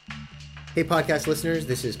Hey podcast listeners,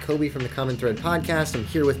 this is Kobe from the Common Thread podcast. I'm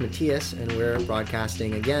here with Matthias, and we're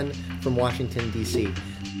broadcasting again from Washington, D.C.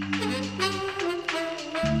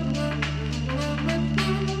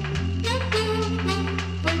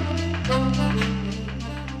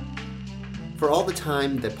 For all the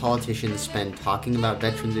time that politicians spend talking about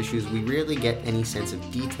veterans issues, we rarely get any sense of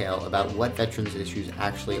detail about what veterans issues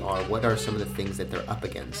actually are. What are some of the things that they're up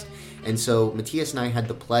against? And so Matthias and I had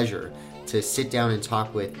the pleasure to sit down and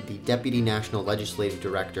talk with the Deputy National Legislative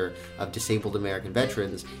Director of Disabled American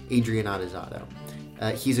Veterans, Adrian Atizado.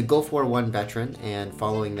 He's a Gulf War I veteran, and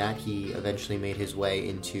following that, he eventually made his way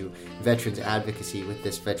into veterans advocacy with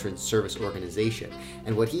this veterans service organization.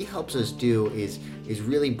 And what he helps us do is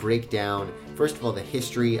really break down, first of all, the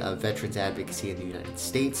history of veterans advocacy in the United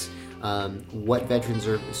States, what veterans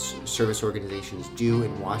service organizations do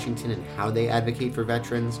in Washington and how they advocate for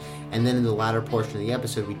veterans. And then in the latter portion of the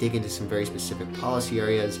episode, we dig into some very specific policy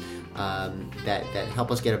areas that help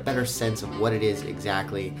us get a better sense of what it is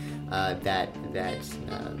exactly that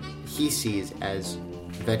he sees as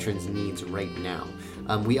veterans' needs right now.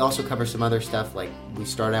 We also cover some other stuff, like we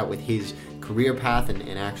start out with his career path and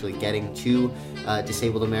actually getting to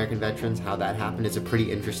disabled American veterans, how that happened. It's a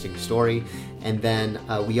pretty interesting story. And then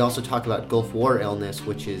we also talk about Gulf War illness,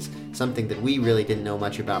 which is something that we really didn't know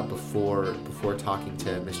much about before talking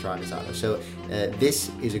to Mr. Atizado. So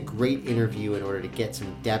this is a great interview in order to get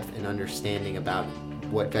some depth and understanding about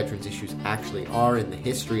what veterans issues actually are in the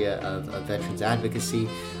history of veterans advocacy.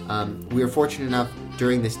 We were fortunate enough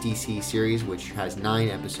during this DC series, which has 9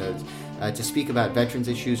 episodes, to speak about veterans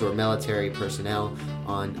issues or military personnel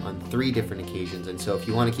on 3 different occasions. And so if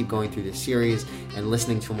you want to keep going through this series and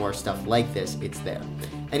listening to more stuff like this, it's there.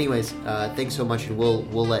 Anyways, thanks so much, and we'll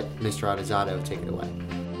let Mr. Atizado take it away.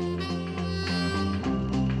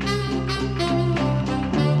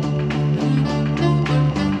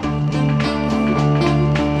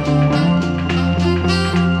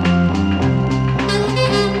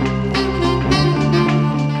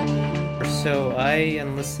 I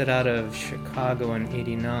enlisted out of Chicago in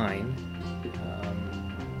 '89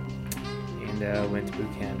 and went to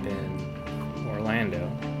boot camp in Orlando,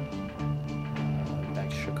 back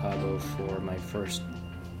to Chicago for my first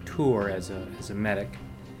tour as a medic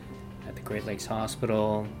at the Great Lakes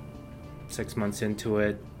Hospital. 6 months into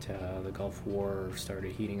it, the Gulf War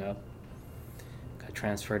started heating up. Got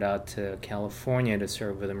transferred out to California to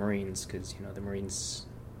serve with the Marines because, the Marines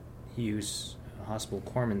use hospital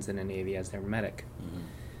corpsmen in the Navy as their medic. Mm-hmm.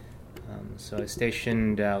 So I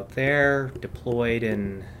stationed out there, deployed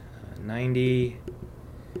in 90,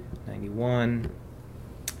 91.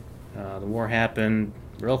 The war happened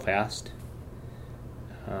real fast.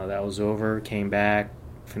 That was over, came back,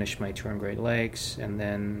 finished my tour in Great Lakes, and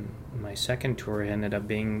then my second tour ended up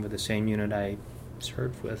being with the same unit I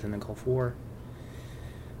served with in the Gulf War.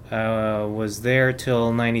 Was there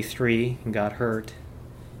till 93 and got hurt,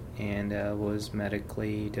 and was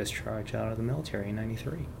medically discharged out of the military in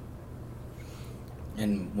 93.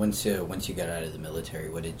 And once you got out of the military,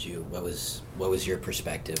 what was your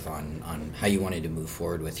perspective on how you wanted to move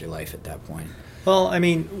forward with your life at that point? Well, I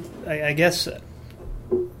guess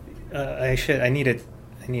I need to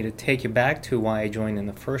take you back to why I joined in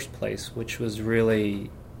the first place, which was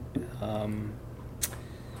really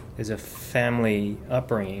is a family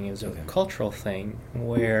upbringing. It was a cultural thing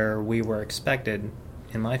where we were expected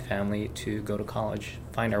in my family to go to college,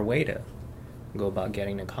 find our way to go about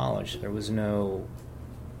getting to college. It was not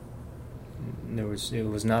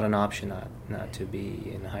an option not to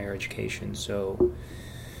be in higher education. So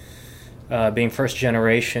being first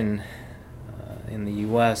generation in the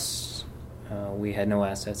U.S., we had no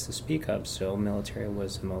assets to speak of, so military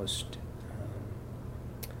was the most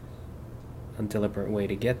deliberate way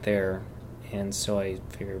to get there. And so I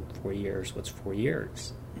figured 4 years, what's 4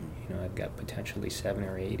 years? I've got potentially 7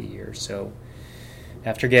 or 8 years. So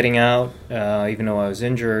after getting out, even though I was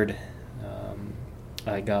injured,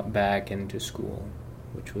 I got back into school,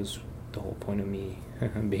 which was the whole point of me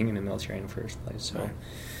being in the military in the first place. So,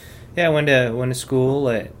 I went to school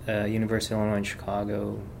at University of Illinois in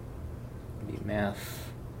Chicago, be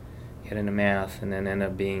math, get into math, and then end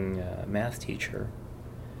up being a math teacher.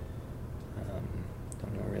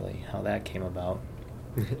 Don't know really how that came about.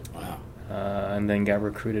 Wow. And then got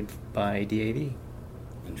recruited by DAV.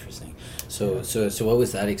 Interesting. So what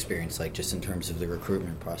was that experience like, just in terms of the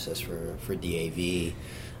recruitment process for DAV?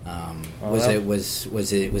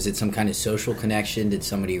 Was it some kind of social connection? Did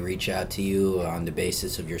somebody reach out to you on the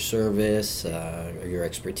basis of your service or your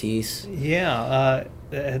expertise? Yeah,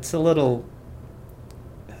 it's a little.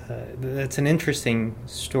 It's an interesting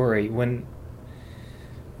story. When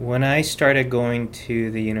When I started going to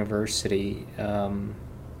the university,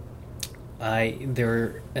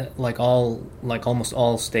 like almost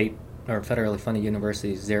all state or federally funded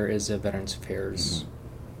universities, there is a Veterans Affairs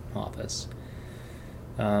office,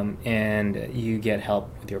 and you get help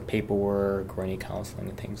with your paperwork or any counseling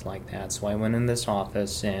and things like that. So I went in this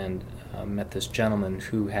office and met this gentleman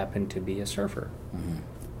who happened to be a surfer,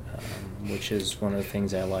 which is one of the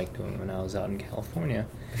things I liked doing when I was out in California.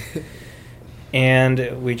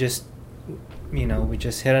 And we just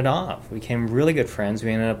hit it off. We became really good friends.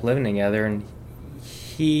 We ended up living together, and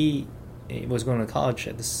he was going to college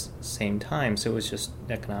at the same time, so it was just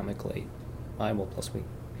economically viable. Plus, we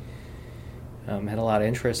had a lot of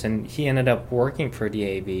interest, and he ended up working for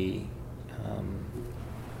DAV,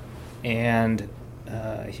 and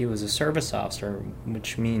he was a service officer,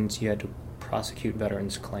 which means you had to prosecute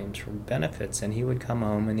veterans' claims for benefits, and he would come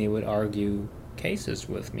home and he would argue cases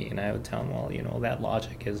with me, and I would tell him, well, that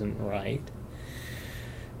logic isn't right.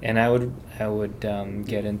 And I would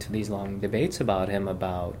get into these long debates about him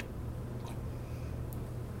about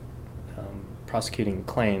prosecuting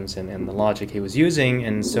claims and the logic he was using.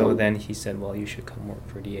 And so then he said, well, you should come work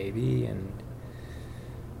for DAV. And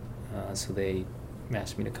so they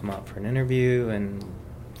asked me to come out for an interview, and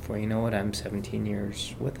before you know it, I'm 17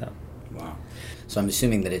 years with them. Wow. So I'm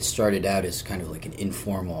assuming that it started out as kind of like an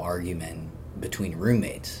informal argument between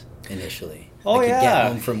roommates initially. Oh, like yeah. You'd get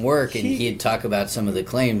home from work and he'd talk about some of the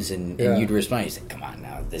claims, and you'd respond. You'd say, come on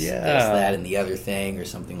now, this, that, and the other thing, or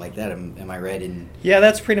something like that. Am I right in... Yeah,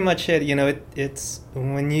 that's pretty much it. It's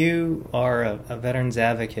when you are a veterans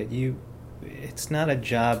advocate, it's not a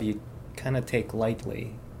job you kind of take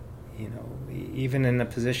lightly. Even in the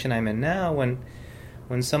position I'm in now, when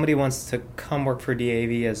somebody wants to come work for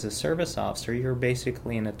DAV as a service officer, you're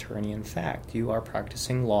basically an attorney in fact. You are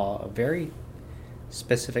practicing law, a very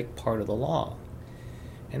specific part of the law.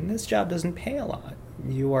 And this job doesn't pay a lot.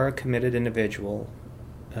 You are a committed individual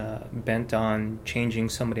bent on changing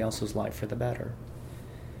somebody else's life for the better.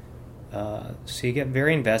 So you get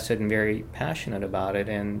very invested and very passionate about it,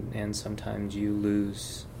 and sometimes you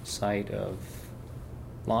lose sight of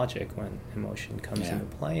logic when emotion comes into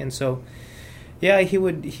play. And so, he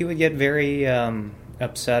would get very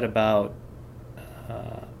upset about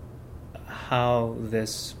how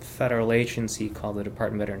this federal agency called the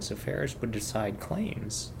Department of Veterans Affairs would decide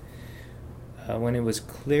claims when it was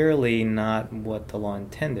clearly not what the law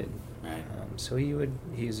intended. Right. So he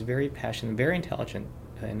was very passionate, very intelligent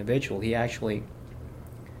individual. He actually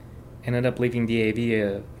ended up leaving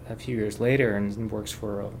DAV a few years later and works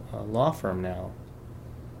for a law firm now,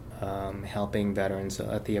 helping veterans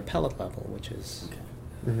at the appellate level, which is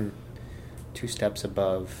 2 steps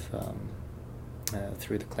above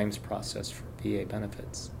through the claims process for VA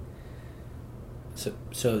benefits.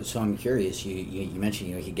 So I'm curious. You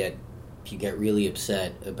mentioned he get really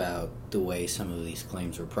upset about the way some of these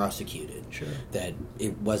claims were prosecuted. Sure. That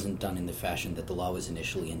it wasn't done in the fashion that the law was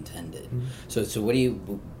initially intended. Mm-hmm. So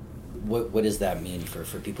what does that mean for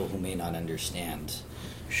people who may not understand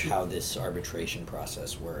how this arbitration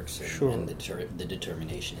process works and the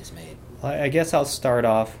determination is made? Well, I guess I'll start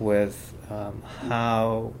off with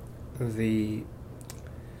how the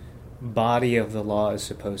body of the law is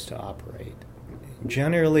supposed to operate.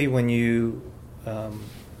 Generally, when you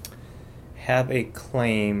have a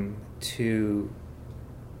claim to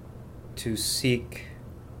seek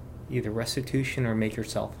either restitution or make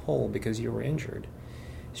yourself whole because you were injured,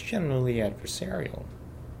 it's generally adversarial.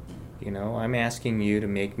 I'm asking you to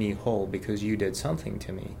make me whole because you did something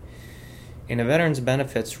to me. In a veterans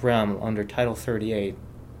benefits realm under Title 38,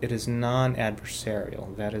 it is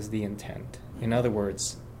non-adversarial. That is the intent. In other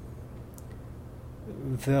words,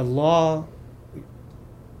 the law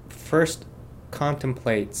first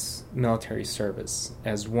contemplates military service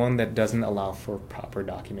as one that doesn't allow for proper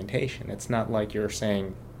documentation. It's not like you're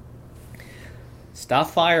saying, stop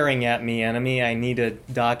firing at me, enemy, I need to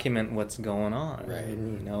document what's going on. Right.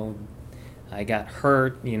 I got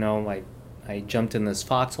hurt, I jumped in this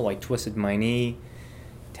foxhole, I twisted my knee.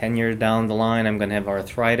 10 years down the line, I'm going to have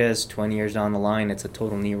arthritis. 20 years down the line, it's a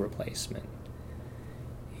total knee replacement.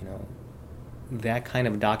 That kind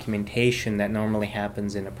of documentation that normally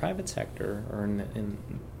happens in a private sector or in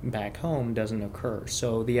back home doesn't occur.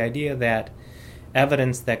 So the idea that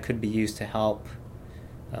evidence that could be used to help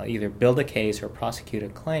either build a case or prosecute a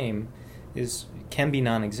claim can be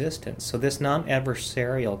non-existent. So this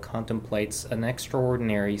non-adversarial contemplates an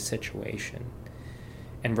extraordinary situation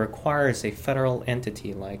and requires a federal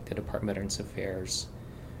entity like the Department of Veterans Affairs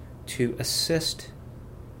to assist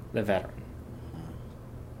the veteran.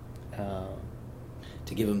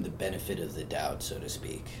 To give them the benefit of the doubt, so to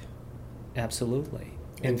speak. Absolutely.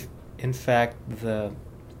 In fact, the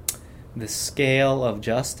scale of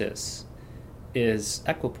justice is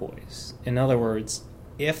equipoise. In other words,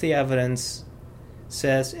 if the evidence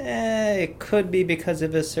says it could be because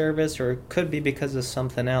of his service or it could be because of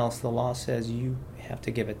something else, the law says you have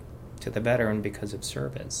to give it to the veteran because of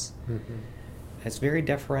service. Mm-hmm. It's very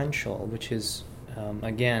deferential, which is,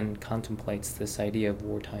 again, contemplates this idea of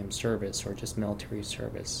wartime service or just military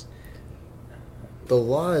service. The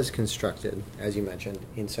law is constructed, as you mentioned,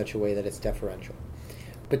 in such a way that it's deferential.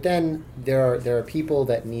 But then there are people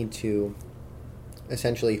that need to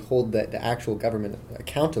essentially hold the actual government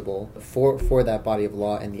accountable for that body of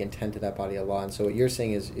law and the intent of that body of law. And so what you're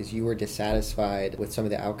saying is you were dissatisfied with some of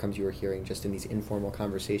the outcomes you were hearing just in these informal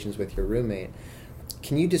conversations with your roommate.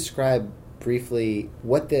 Can you describe briefly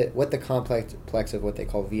what the complex of what they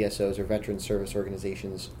call VSOs or Veteran Service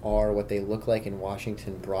Organizations are, what they look like in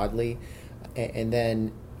Washington broadly, and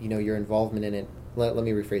then your involvement in it? Let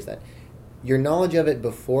me rephrase that. Your knowledge of it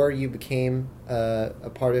before you became a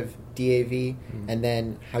part of DAV, mm-hmm. and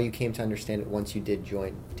then how you came to understand it once you did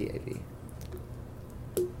join DAV.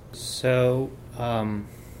 So,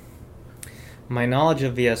 my knowledge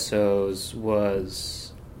of VSOs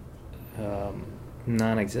was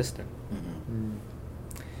non-existent.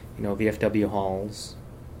 Mm-hmm. VFW halls.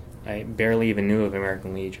 I barely even knew of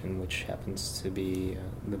American Legion, which happens to be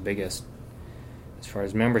the biggest as far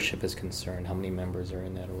as membership is concerned, how many members are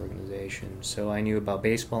in that organization. So I knew about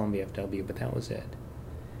baseball and VFW, but that was it.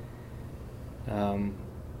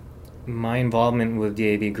 My involvement with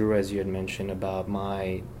DAV grew, as you had mentioned, about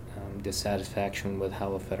my dissatisfaction with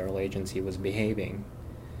how a federal agency was behaving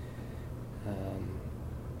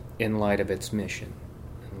in light of its mission,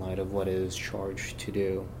 in light of what it is charged to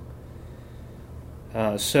do.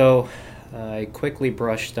 So I quickly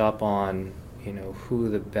brushed up on who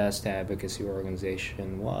the best advocacy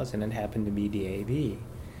organization was, and it happened to be DAV,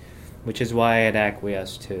 which is why I had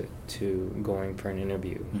acquiesced to going for an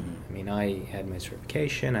interview. Mm-hmm. I mean, I had my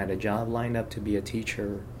certification, I had a job lined up to be a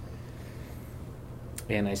teacher,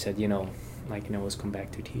 and I said, I can always come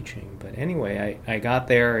back to teaching. But anyway, I got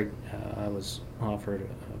there, I was offered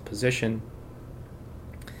a position,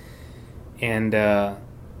 and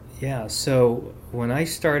so when I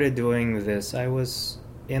started doing this, I was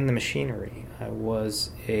in the machinery. I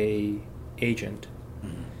was a agent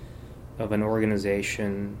of an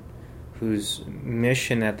organization whose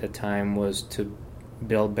mission at the time was to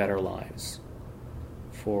build better lives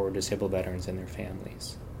for disabled veterans and their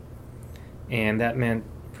families. And that meant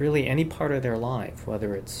really any part of their life,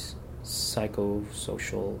 whether it's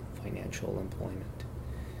psychosocial, financial, employment,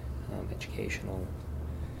 educational,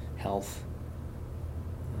 health.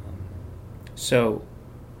 So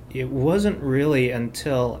it wasn't really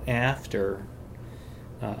until after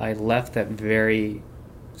I left that very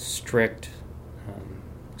strict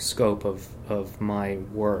scope of my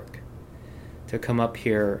work to come up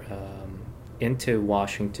here into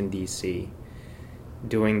Washington, D.C.,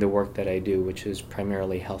 doing the work that I do, which is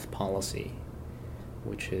primarily health policy,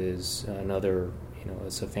 which is another,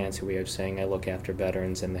 it's a fancy way of saying I look after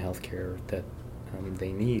veterans and the health care that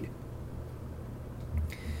they need.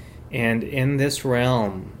 And in this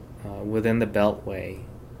realm, within the Beltway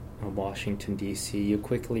of Washington, D.C., you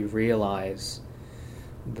quickly realize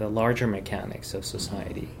the larger mechanics of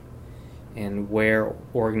society and where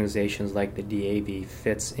organizations like the DAV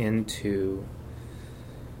fits into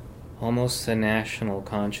almost a national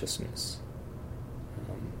consciousness.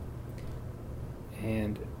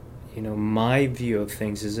 My view of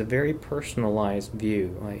things is a very personalized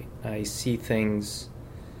view. I see things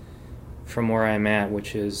from where I'm at,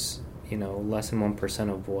 which is less than 1%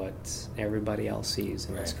 of what everybody else sees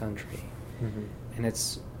in this country. Mm-hmm. And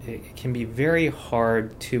it can be very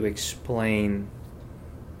hard to explain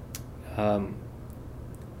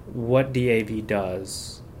what DAV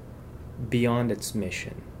does beyond its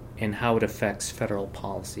mission and how it affects federal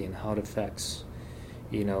policy and how it affects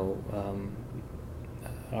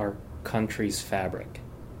our country's fabric.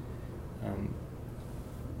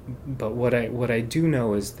 But what I do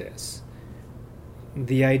know is this.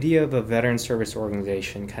 The idea of a veteran service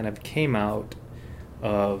organization kind of came out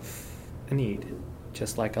of a need,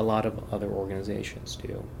 just like a lot of other organizations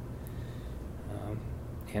do.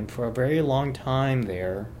 And for a very long time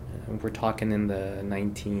there, we're talking in the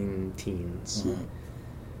 19-teens,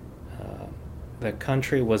 the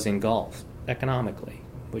country was engulfed economically,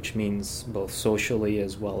 which means both socially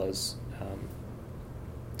as well as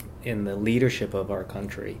in the leadership of our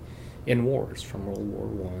country in wars, from World War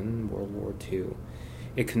I, World War II.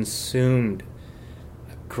 It consumed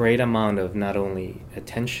a great amount of not only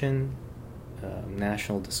attention,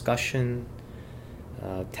 national discussion,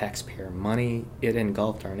 taxpayer money. It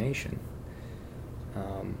engulfed our nation.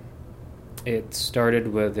 It started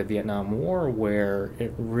with the Vietnam War, where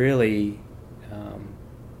it really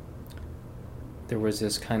there was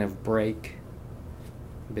this kind of break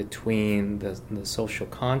between the social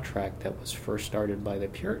contract that was first started by the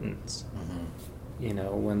Puritans.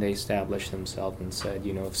 Mm-hmm. When they established themselves and said,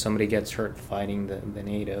 if somebody gets hurt fighting the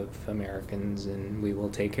Native Americans, and we will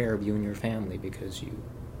take care of you and your family because you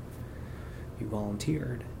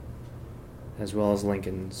volunteered, as well as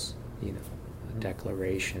Lincoln's,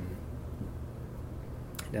 declaration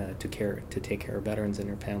to take care of veterans and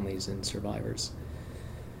their families and survivors.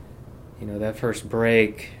 That first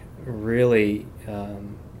break really,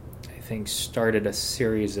 I think, started a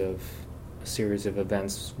series of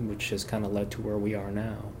events, which has kind of led to where we are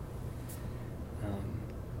now.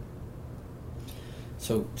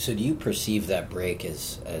 So do you perceive that break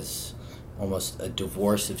as almost a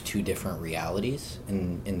divorce of two different realities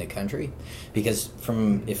in the country? Because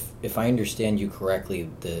if I understand you correctly,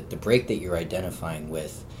 the break that you're identifying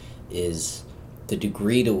with is the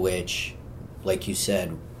degree to which, like you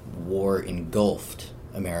said, war engulfed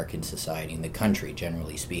American society and the country,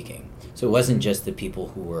 generally speaking. So it wasn't just the people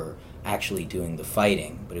who were actually doing the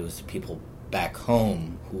fighting, but it was the people back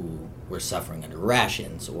home who were suffering under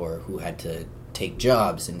rations or who had to take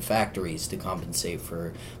jobs in factories to compensate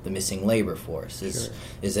for the missing labor force. Sure.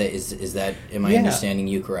 Is that am I understanding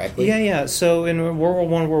you correctly? Yeah. So in World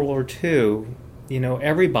War I, World War II,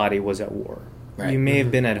 everybody was at war. Right. You may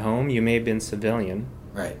have been at home, you may have been civilian.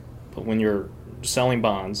 Right. But when you're selling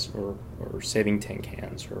bonds or saving tin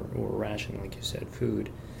cans or rationing, like you said, food,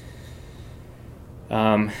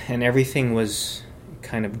 and everything was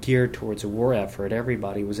kind of geared towards a war effort,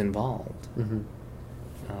 everybody was involved. Mm-hmm.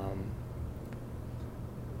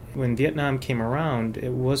 When Vietnam came around,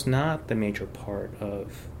 it was not the major part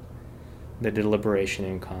of the deliberation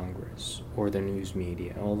in Congress or the news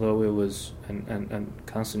media. Although it was a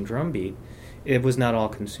constant drumbeat, it was not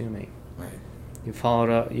all-consuming. Right. You followed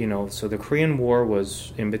up, so the Korean War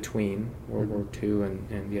was in between World War II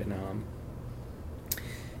and Vietnam.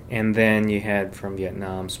 And then you had from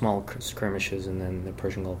Vietnam small skirmishes, and then the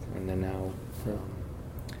Persian Gulf, and then now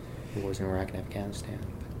the wars in Iraq and Afghanistan.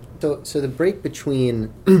 So the break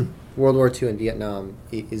between World War II and Vietnam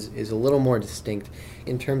is a little more distinct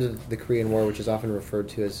in terms of the Korean War, which is often referred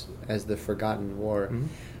to as the Forgotten War. Mm-hmm.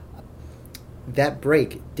 That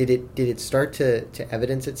break, did it start to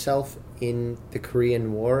evidence itself in the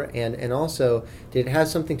Korean War, and also did it have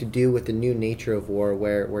something to do with the new nature of war,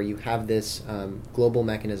 where you have this global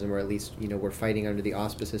mechanism, or at least we're fighting under the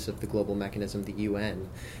auspices of the global mechanism, the UN,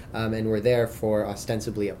 and we're there for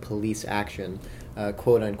ostensibly a police action,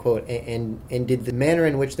 quote unquote, and did the manner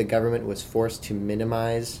in which the government was forced to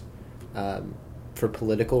minimize, for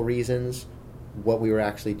political reasons, what we were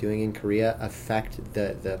actually doing in Korea affect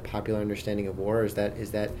the popular understanding of war? Or is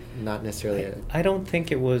that not necessarily I don't think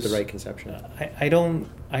it was the right conception? I don't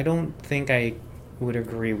think I would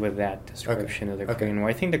agree with that description of the Korean War.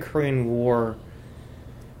 I think the Korean War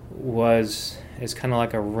is kind of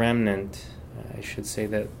like a remnant. I should say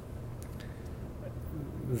that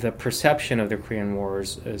the perception of the Korean War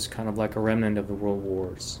is kind of like a remnant of the World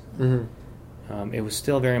Wars. Mm-hmm. It was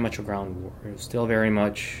still very much a ground war. It was still very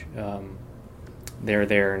much they're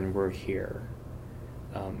there and we're here.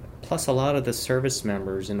 Plus, a lot of the service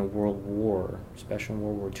members in the World War, especially in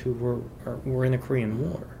World War II, were in the Korean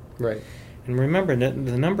War. Right. And remember, the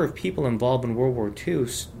number of people involved in World War II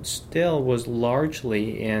still was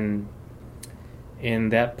largely in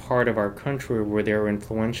that part of our country where they were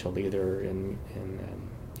influential, either in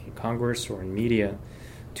Congress or in media,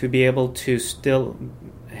 to be able to still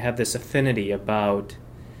have this affinity about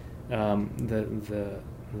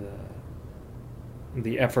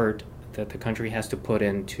the effort that the country has to put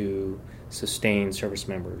in to sustain service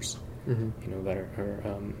members, mm-hmm. That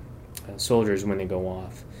are soldiers when they go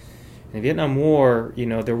off. In the Vietnam War,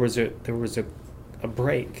 there was a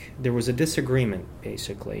break. There was a disagreement,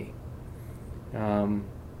 basically,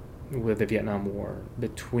 with the Vietnam War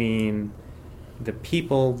between the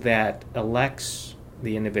people that elects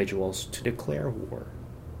the individuals to declare war.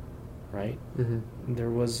 Right? Mm-hmm. There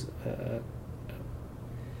was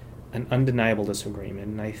an undeniable disagreement,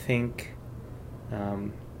 and I think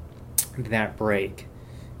that break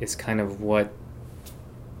is kind of what.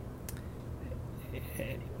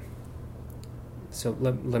 So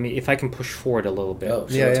let me, if I can push forward a little bit,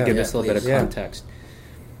 to give this a little bit of context.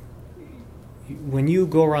 When you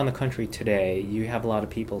go around the country today, you have a lot of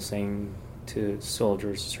people saying to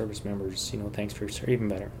soldiers, service members, thanks for your service, even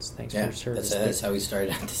veterans, thanks for your service. That's how we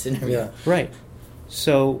started out this interview. Yeah. Right.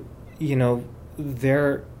 So,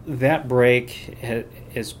 that break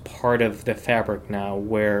is part of the fabric now,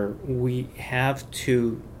 where we have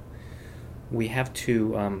to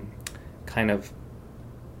kind of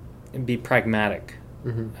be pragmatic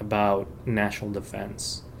about national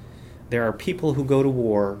defense. There are people who go to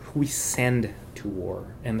war, who we send to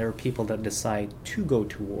war, and there are people that decide to go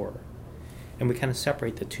to war. And we kind of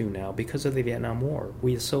separate the two now because of the Vietnam War.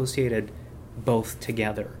 We associated both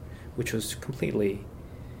together, which was completely,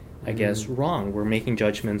 I guess, wrong. We're making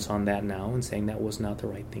judgments on that now and saying that was not the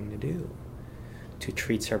right thing to do, to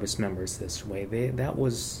treat service members this way. That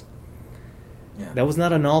was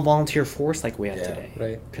not an all-volunteer force like we have today.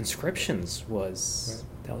 Right. Conscriptions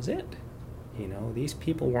that was it. These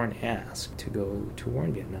people weren't asked to go to war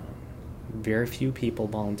in Vietnam. Very few people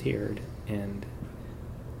volunteered, and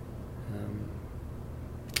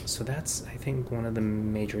so that's, I think, one of the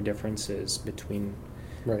major differences between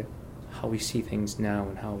how we see things now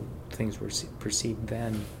and how things were perceived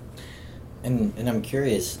then. And I'm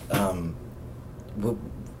curious,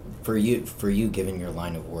 for you, given your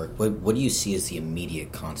line of work, what do you see as the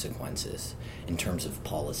immediate consequences in terms of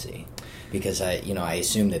policy? Because I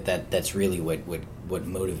assume that's really what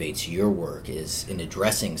motivates your work, is in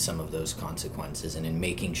addressing some of those consequences and in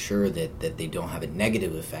making sure that they don't have a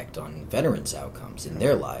negative effect on veterans' outcomes in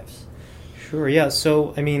their lives. Sure. Yeah.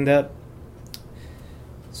 So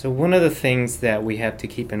So one of the things that we have to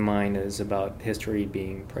keep in mind is about history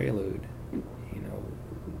being prelude.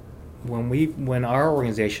 When our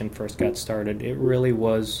organization first got started, it really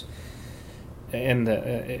was,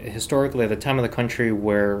 historically, at the time of the country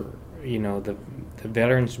where the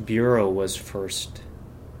Veterans Bureau was first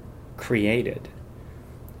created.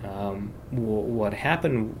 What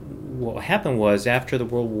happened was, after the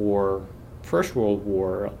First World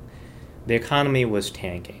War, the economy was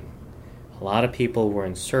tanking. A lot of people were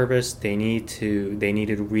in service. They needed to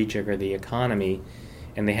rejigger the economy.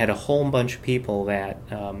 And they had a whole bunch of people that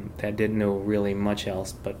didn't know really much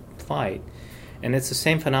else but fight. And it's the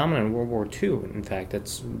same phenomenon in World War II. In fact,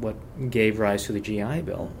 that's what gave rise to the GI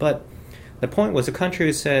Bill. But the point was, the country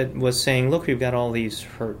was saying, look, we've got all these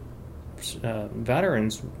hurt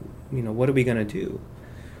veterans. What are we going to do?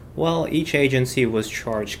 Well, each agency was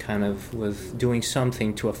charged kind of with doing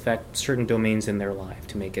something to affect certain domains in their life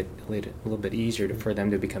to make it a little bit easier for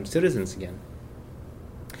them to become citizens again.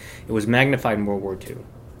 It was magnified in World War II.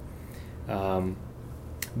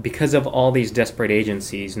 Because of all these desperate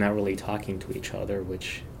agencies not really talking to each other,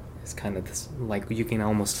 which is kind of this, like, you can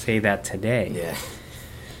almost say that today.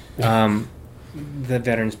 Yeah. The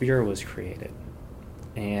Veterans Bureau was created.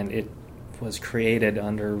 And it was created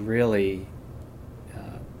under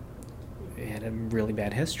it had a really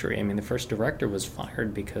bad history. I mean, the first director was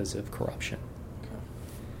fired because of corruption.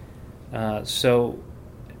 Okay.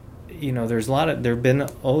 There's there have been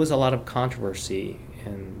always a lot of controversy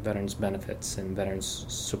in veterans benefits and veterans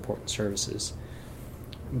support and services.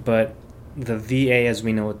 But the VA as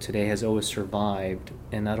we know it today has always survived,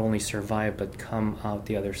 and not only survived, but come out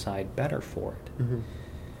the other side better for it. Mm-hmm.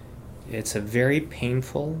 It's a very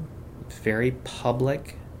painful, very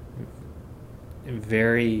public,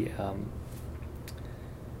 very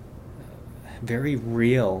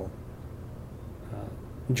real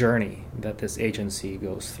journey that this agency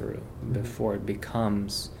goes through before it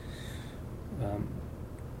becomes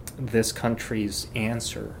this country's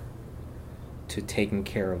answer to taking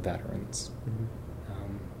care of veterans. Mm-hmm.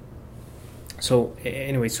 So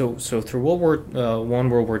through World War I,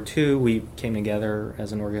 World War II, we came together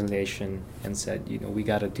as an organization and said, we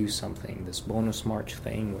got to do something. This bonus march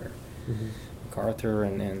thing where MacArthur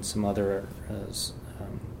and some other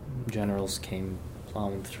generals came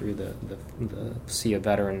plowing through the sea of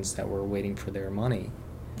veterans that were waiting for their money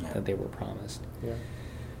that they were promised.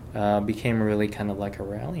 Yeah. Became really kind of like a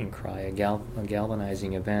rallying cry, a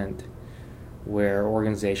galvanizing event where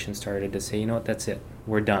organizations started to say, that's it.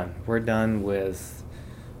 We're done. We're done with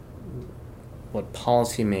what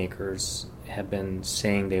policymakers have been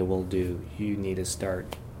saying they will do. You need to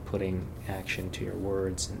start putting action to your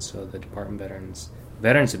words. And so the Department of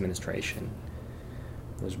Veterans Administration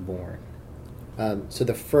was born. So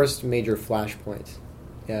the first major flashpoint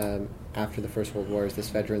after the First World War is this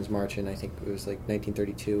Veterans March in, I think it was like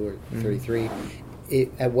 1932 or 33.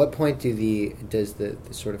 At what point does the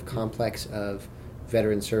sort of complex of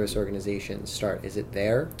veteran service organizations start? Is it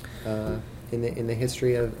there in the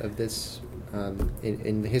history of this,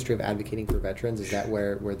 in the history of advocating for veterans? Is that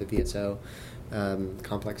where the VSO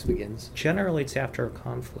complex begins? Generally, it's after a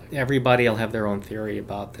conflict. Everybody will have their own theory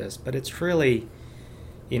about this, but it's really,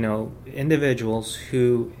 individuals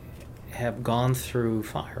who have gone through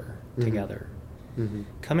fire together. Mm-hmm.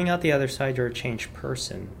 Coming out the other side, you're a changed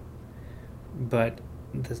person. but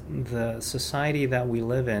the society that we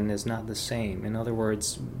live in is not the same. In other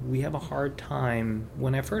words, we have a hard time.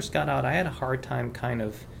 When I first got out, I had a hard time kind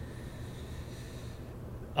of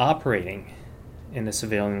operating in the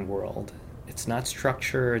civilian world. It's not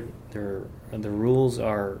structured. The rules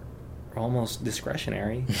are almost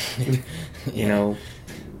discretionary. You know,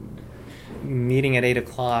 meeting at 8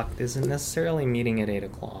 o'clock isn't necessarily meeting at 8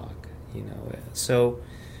 o'clock. You know, so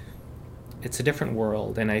it's a different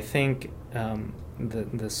world, and I think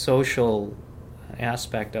the social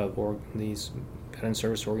aspect of these veteran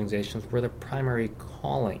service organizations were the primary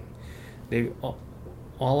calling.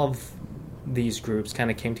 All of these groups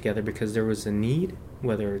kind of came together because there was a need,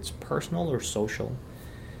 whether it's personal or social,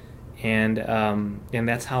 and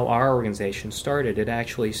that's how our organization started. It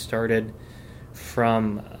actually started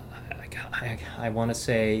from I want to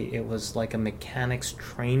say it was like a mechanics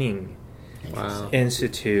training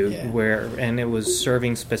institute and it was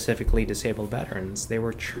serving specifically disabled veterans. They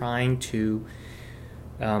were trying to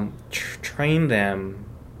train them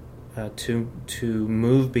to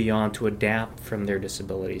move beyond, to adapt from their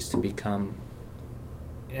disabilities to become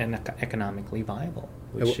economically viable,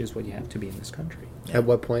 which is what you have to be in this country. At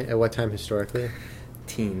what point? At what time historically?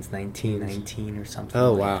 Teens, 1919 or something.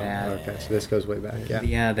 Oh, like wow. that. Okay, so this goes way back. Yeah.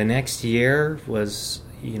 Yeah. The next year was,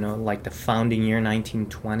 like the founding year,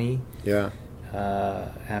 1920. Yeah.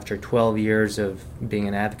 After 12 years of being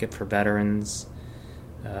an advocate for veterans,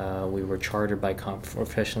 we were chartered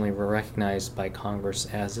professionally, were recognized by Congress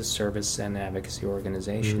as a service and advocacy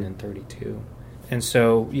organization in 32. And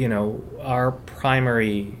so, our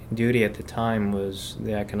primary duty at the time was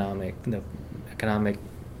the economic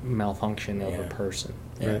malfunction of a person,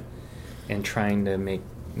 and trying to make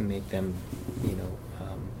them,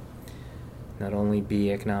 not only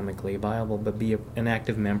be economically viable, but be an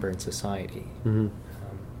active member in society. Mm-hmm.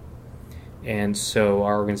 And so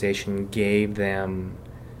our organization gave them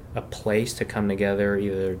a place to come together,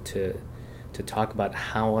 either to talk about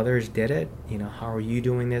how others did it. How are you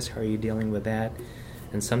doing this? How are you dealing with that?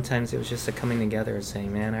 And sometimes it was just a coming together and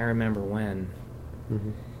saying, man, I remember when.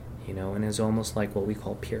 Mm-hmm. And it's almost like what we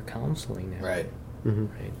call peer counseling now. Right. Mm-hmm.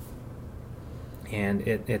 Right. And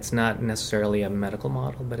it's not necessarily a medical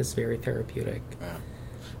model, but it's very therapeutic. Yeah.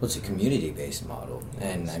 Well, it's a community-based model,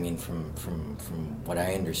 and I mean, from what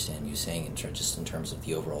I understand you saying, just in terms of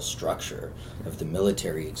the overall structure of the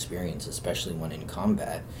military experience, especially when in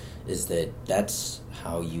combat, is that's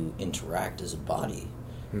how you interact as a body,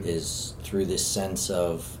 is through this sense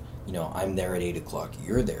of, I'm there at 8 o'clock,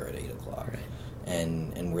 you're there at 8 o'clock. Right.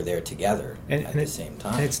 And we're there together at the same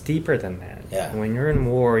time. And it's deeper than that. Yeah. When you're in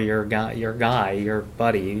war, your guy, your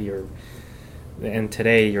buddy, and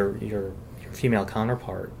today your female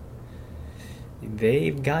counterpart,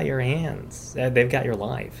 they've got your hands. They've got your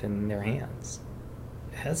life in their hands.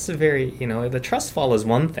 That's a very, the trust fall is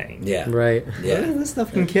one thing. Yeah. Right. Yeah. This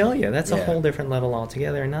stuff can kill you. That's a whole different level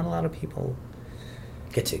altogether. And not a lot of people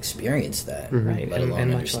get to experience that, right? Let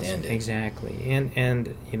alone understand it. Exactly, and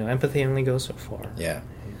empathy only goes so far. Yeah,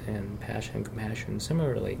 and passion and compassion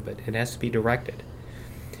similarly, but it has to be directed.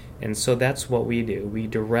 And so that's what we do. We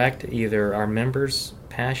direct either our members'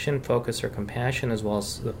 passion, focus, or compassion, as well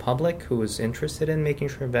as the public who is interested in making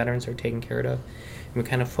sure veterans are taken care of. And we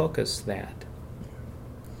kind of focus that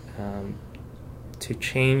to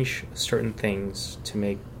change certain things to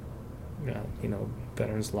make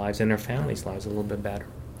veterans' lives and their families' lives a little bit better.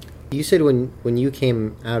 You said when you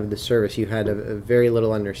came out of the service, you had a very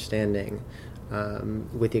little understanding,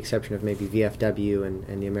 with the exception of maybe VFW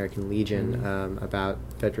and the American Legion, about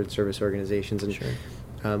veteran service organizations. And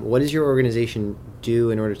sure. What does your organization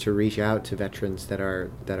do in order to reach out to veterans that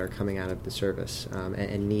are coming out of the service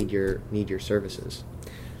and need your services?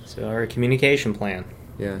 So our communication plan.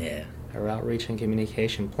 Yeah. Our outreach and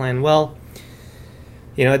communication plan. Well,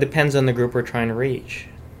 it depends on the group we're trying to reach.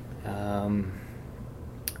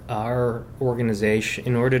 Our organization,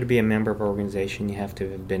 in order to be a member of our organization, you have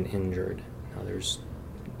to have been injured. Now, there's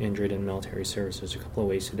injured in military service. There's a couple of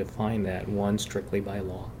ways to define that. One, strictly by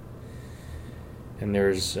law. And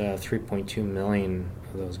there's 3.2 million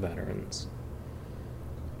of those veterans.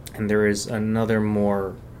 And there is another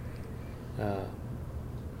more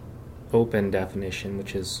open definition,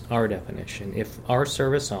 which is our definition. If our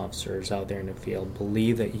service officers out there in the field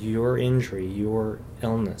believe that your injury, your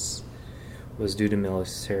illness, was due to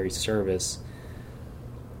military service,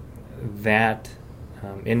 that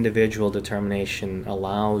individual determination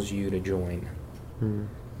allows you to join.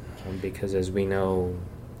 Because as we know,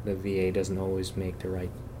 the VA doesn't always make the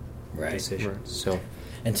right decision. Right.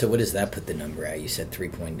 So what does that put the number at? You said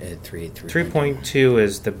 3.2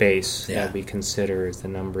 is the base that we consider as the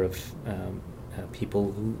number of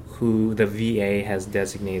people who the VA has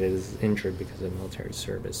designated as injured because of military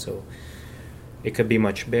service. So it could be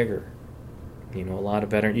much bigger. A lot of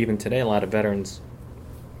veterans, even today, a lot of veterans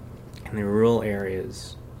in the rural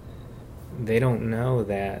areas, they don't know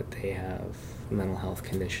that they have mental health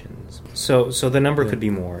conditions. So the number could be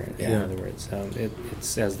more. In other words,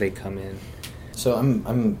 it's as they come in. So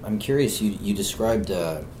I'm curious. You described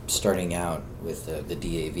starting out with the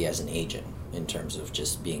DAV as an agent in terms of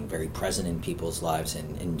just being very present in people's lives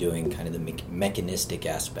and doing kind of the mechanistic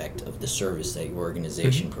aspect of the service that your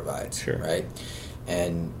organization provides. Sure. Right.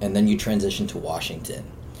 And then you transitioned to Washington.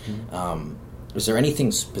 Was there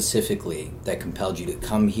anything specifically that compelled you to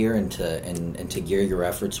come here and to gear your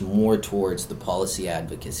efforts more towards the policy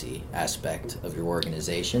advocacy aspect of your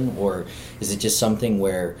organization, or is it just something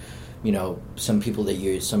where some people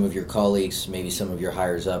some of your colleagues, maybe some of your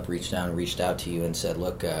higher up reached out to you and said,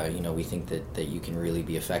 look, we think that you can really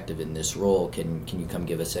be effective in this role. Can you come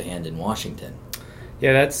give us a hand in Washington?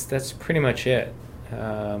 Yeah, that's pretty much it.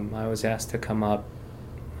 I was asked to come up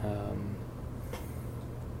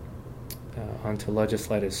onto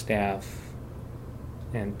legislative staff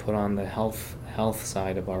and put on the health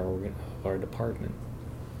side of our department.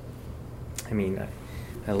 I mean,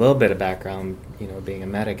 a little bit of background, being a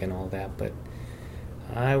medic and all that, but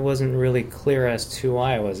I wasn't really clear as to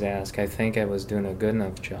why I was asked. I think I was doing a good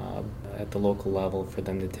enough job at the local level for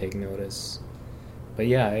them to take notice. But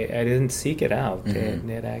yeah, I didn't seek it out.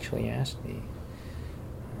 Mm-hmm. It actually asked me.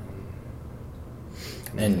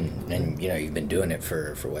 And you've been doing it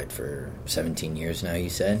for 17 years now, you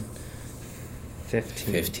said?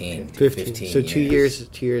 15. 15 So 2 years.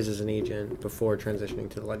 2 years as an agent before transitioning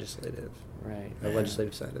to the legislative. Right. The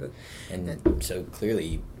legislative side of it. And so clearly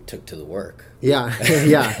you took to the work. Yeah.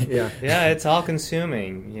 Yeah. Yeah, it's all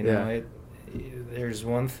consuming. Yeah. There's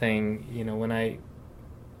one thing,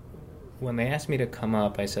 when they asked me to come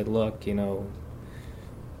up, I said, look,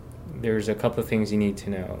 there's a couple of things you need to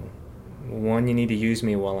know. One, you need to use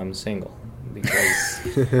me while I'm single, because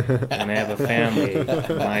when I have a family,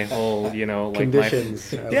 my whole,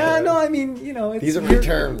 conditions. It's, these are my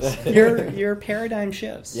terms. your paradigm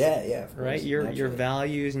shifts. Yeah, right. Your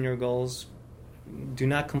values and your goals do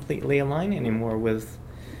not completely align anymore with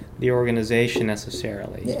the organization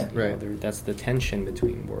necessarily. Yeah, right. That's the tension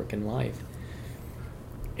between work and life.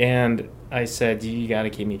 And I said, you got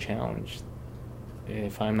to keep me challenged.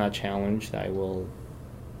 If I'm not challenged, I will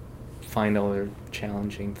find other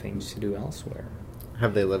challenging things to do elsewhere.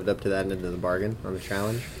 Have they lived up to that end of the bargain on the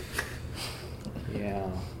challenge? Yeah.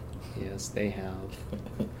 Yes, they have.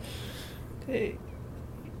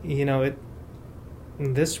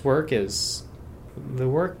 This work is the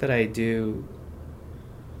work that I do.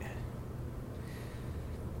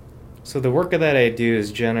 So the work that I do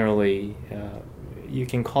is generally, you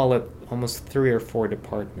can call it almost 3 or 4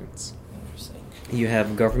 departments. Interesting. You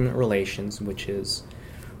have government relations, which is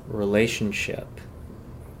relationship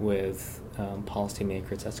with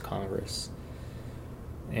policymakers, that's Congress,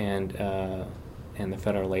 and the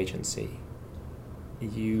federal agency.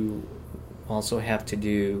 You also have to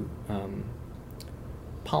do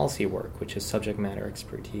policy work, which is subject matter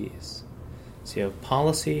expertise. So you have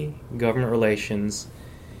policy, government relations,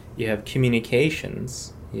 you have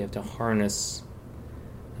communications, you have to harness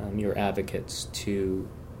your advocates to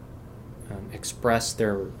express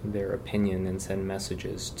their opinion and send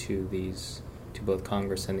messages to both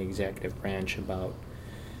Congress and the executive branch about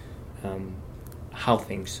how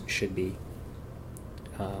things should be.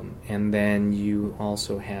 And then you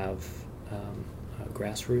also have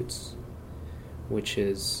grassroots,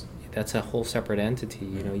 that's a whole separate entity.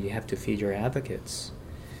 You have to feed your advocates.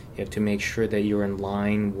 You have to make sure that you're in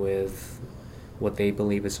line with what they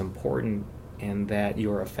believe is important and that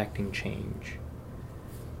you're affecting change.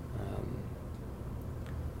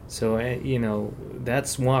 So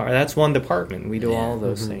that's one department. We do all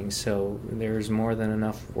those things. So there's more than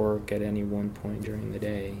enough work at any one point during the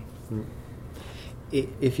day.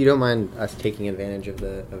 If you don't mind us taking advantage of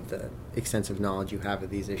the extensive knowledge you have of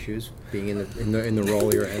these issues, being in the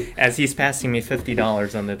role you're in, as he's passing me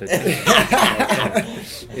 $50 under the table.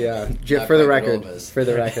 Yeah, for the record,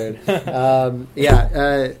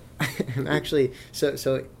 actually,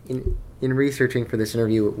 so in researching for this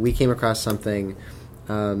interview, we came across something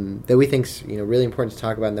that we think's really important to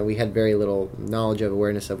talk about, and that we had very little knowledge of,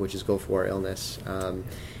 awareness of, which is Gulf War illness.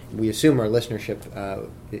 We assume our listenership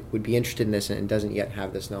would be interested in this and doesn't yet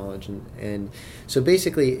have this knowledge. And so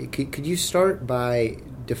basically, could you start by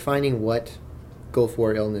defining what Gulf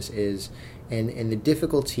War illness is and the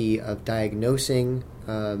difficulty of diagnosing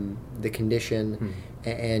the condition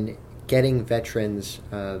and getting veterans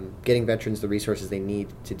the resources they need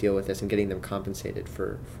to deal with this and getting them compensated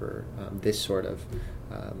for this sort of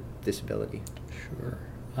disability. Sure.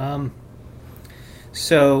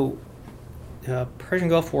 So, Persian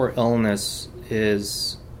Gulf War illness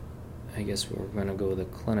is, I guess we're going to go with a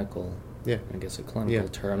clinical. Yeah. I guess a clinical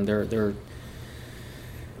term. There are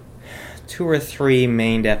 2 or 3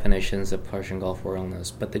 main definitions of Persian Gulf War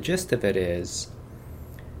illness, but the gist of it is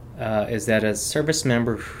that a service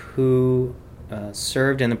member who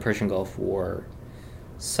served in the Persian Gulf War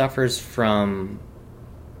suffers from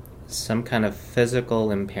some kind of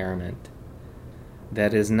physical impairment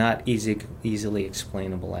that is not easily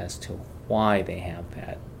explainable as to why they have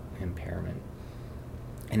that impairment,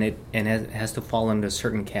 and it has to fall into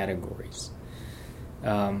certain categories.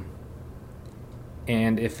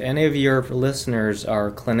 And if any of your listeners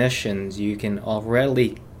are clinicians, you can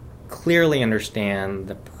already clearly understand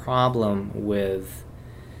the problem with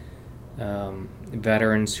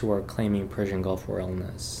veterans who are claiming Persian Gulf War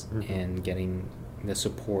illness and getting the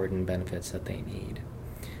support and benefits that they need.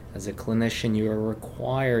 As a clinician, you are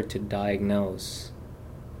required to diagnose,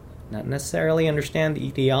 not necessarily understand the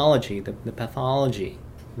etiology, the pathology,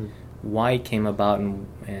 why it came about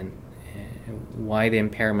and why the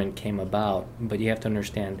impairment came about, but you have to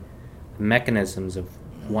understand the mechanisms of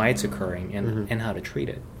why it's occurring and how to treat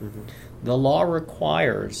it. The law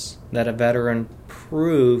requires that a veteran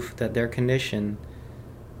prove that their condition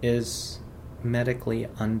is medically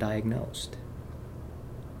undiagnosed.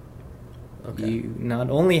 Okay. You not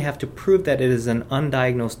only have to prove that it is an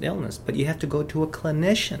undiagnosed illness, but you have to go to a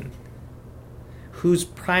clinician whose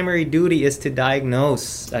primary duty is to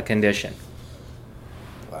diagnose a condition.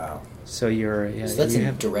 Wow. So you're... So that's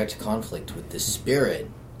in direct conflict with the spirit.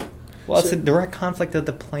 Well, it's a direct conflict of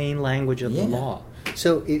the plain language of the law.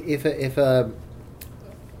 So if a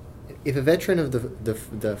veteran of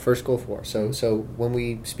the first Gulf War, so when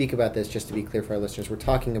we speak about this, just to be clear for our listeners, we're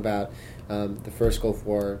talking about the first Gulf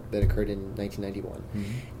War that occurred in 1991,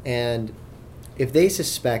 and if they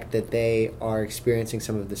suspect that they are experiencing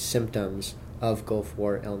some of the symptoms of Gulf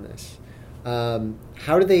War illness,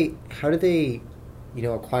 how do they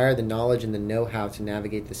acquire the knowledge and the know-how to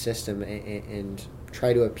navigate the system and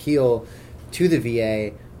try to appeal to the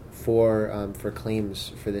VA for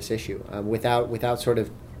claims for this issue without sort of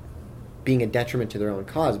being a detriment to their own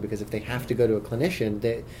cause? Because if they have to go to a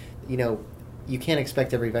clinician, you can't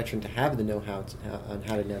expect every veteran to have the know-how on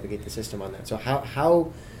how to navigate the system on that. So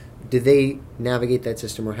how do they navigate that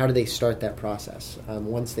system, or how do they start that process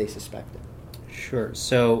once they suspect it? Sure.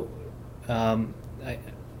 So, if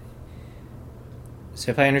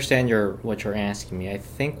I understand what you're asking me, I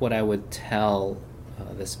think what I would tell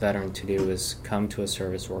this veteran to do is come to a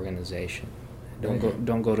service organization.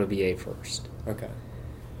 Don't go to VA first. Okay.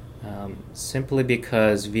 Simply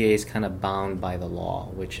because VA is kind of bound by the law,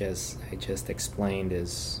 which, as I just explained,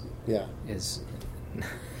 is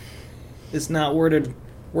not worded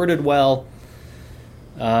well,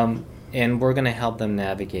 and we're going to help them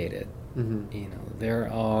navigate it.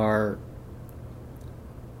 There are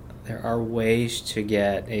ways to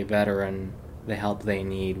get a veteran the help they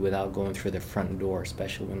need without going through the front door,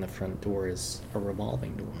 especially when the front door is a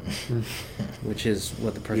revolving door, which is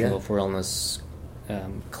what the Persian Gulf War illness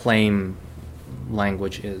claim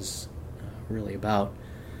language is really about.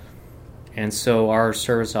 And so our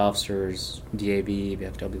service officers, DAV,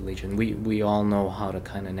 VFW Legion, we all know how to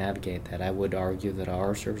kind of navigate that. I would argue that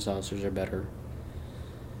our service officers are better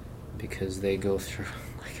because they go through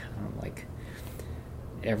like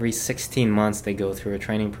every 16 months they go through a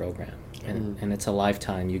training program, and it's a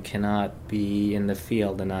lifetime. You cannot be in the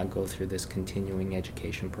field and not go through this continuing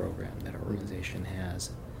education program that our organization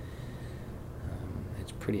has.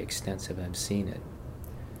 It's pretty extensive. I've seen it.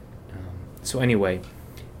 So anyway,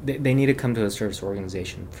 they need to come to a service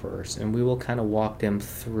organization first, and we will kind of walk them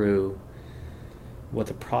through what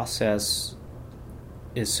the process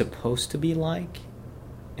is supposed to be like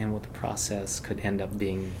and what the process could end up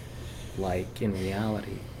being like in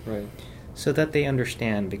reality. Right. So that they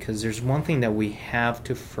understand, because there's one thing that we have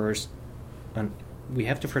to first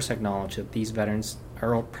acknowledge, that these veterans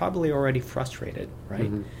are probably already frustrated, right?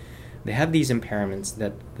 They have these impairments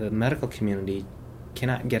that the medical community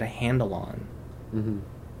cannot get a handle on.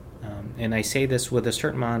 And I say this with a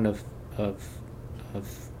certain amount of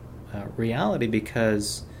reality,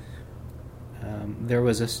 because there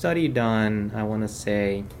was a study done, I want to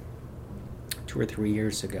say 2 or 3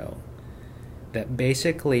 years ago, that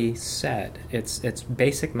basically said, its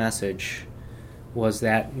basic message was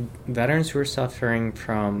that veterans who are suffering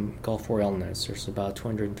from Gulf War illness, there's about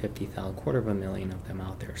 250,000, 250,000 of them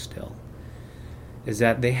out there still, is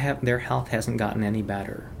that their health hasn't gotten any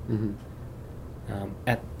better.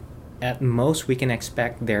 At most, we can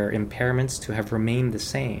expect their impairments to have remained the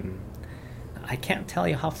same. I can't tell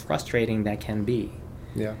you how frustrating that can be.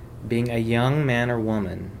 Yeah. Being a young man or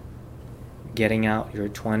woman, getting out, you're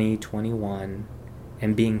 20, 21,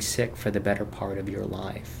 and being sick for the better part of your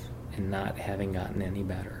life and not having gotten any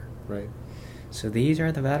better. Right. So these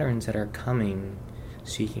are the veterans that are coming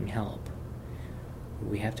seeking help.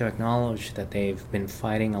 We have to acknowledge that they've been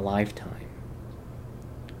fighting a lifetime,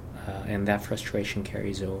 and that frustration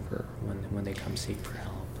carries over when they come seek for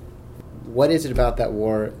help. What is it about that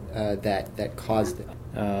war that caused it?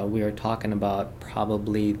 We are talking about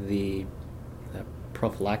probably the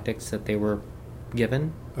prophylactics that they were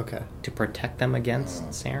given to protect them against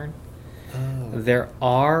sarin.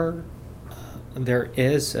 There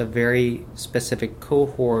is a very specific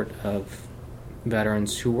cohort of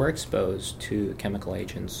veterans who were exposed to chemical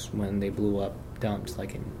agents when they blew up dumps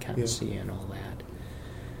like in Tennessee and all that.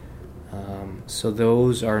 So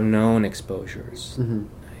those are known exposures. I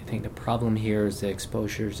think the problem here is the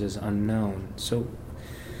exposures is unknown. So,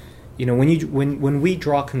 when we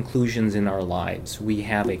draw conclusions in our lives, we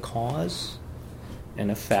have a cause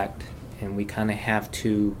and effect, and we kind of have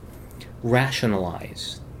to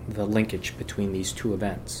rationalize the linkage between these two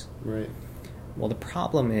events. Right. Well, the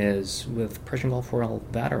problem is with Persian Gulf War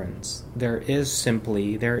veterans, they're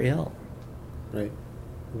ill. Right.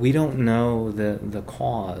 We don't know the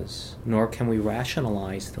cause, nor can we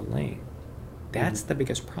rationalize the link. That's the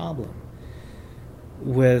biggest problem.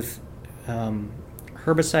 With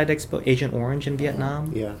herbicide Agent Orange in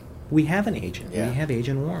Vietnam, we have an agent. Yeah. We have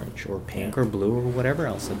Agent Orange or pink or blue or whatever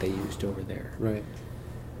else that they used over there. Right.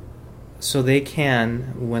 So they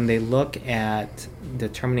can, when they look at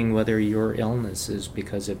determining whether your illness is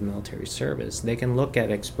because of military service, they can look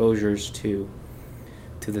at exposures to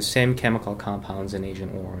the same chemical compounds in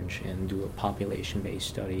Agent Orange and do a population-based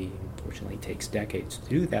study. Unfortunately, it takes decades to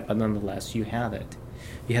do that, but nonetheless, you have it.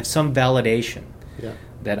 You have some validation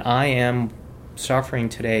that I am suffering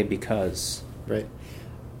today because... Right.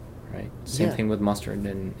 Same thing with mustard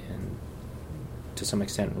and to some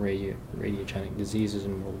extent radiogenic diseases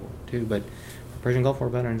in World War II, but for Persian Gulf War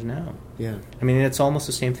veterans now. Yeah. I mean, it's almost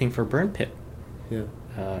the same thing for burn pit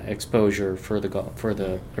exposure for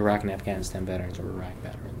the Iraq and Afghanistan veterans or Iraq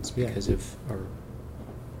veterans because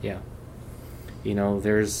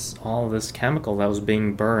there's all this chemical that was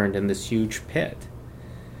being burned in this huge pit,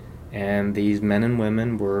 and these men and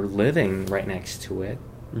women were living right next to it.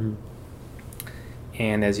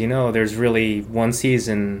 And as you know, there's really one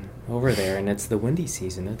season over there, and it's the windy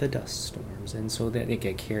season of the dust storms, and so that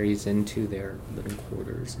it carries into their living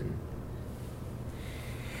quarters. And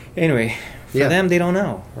anyway, for them, they don't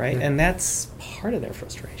know, right? And that's part of their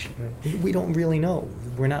frustration. We don't really know.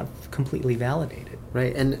 We're not completely validated.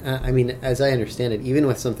 Right, and I mean, as I understand it, even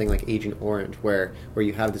with something like Agent Orange, where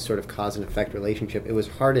you have this sort of cause and effect relationship, it was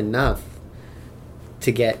hard enough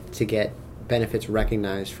to get benefits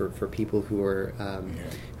recognized for people who were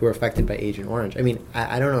affected by Agent Orange. I mean,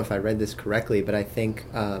 I don't know if I read this correctly, but I think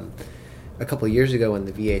a couple of years ago when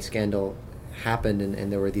the VA scandal happened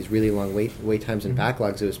and there were these really long wait times and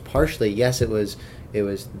backlogs, it was partially, it was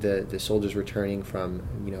the soldiers returning from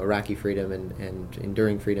Iraqi freedom and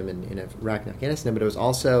enduring freedom in Iraq and Afghanistan, but it was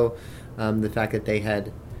also the fact that they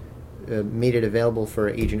had made it available for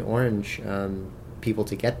Agent Orange people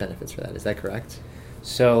to get benefits for that. Is that correct?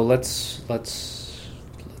 So let's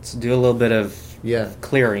do a little bit of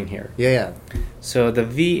clearing here. Yeah. So the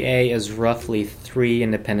VA is roughly three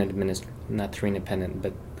linked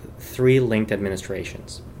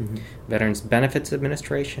administrations. Veterans Benefits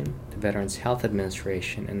Administration, the Veterans Health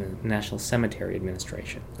Administration, and the National Cemetery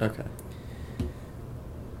Administration. Okay.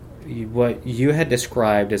 What you had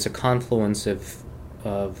described is a confluence of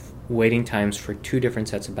waiting times for two different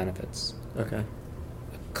sets of benefits. Okay.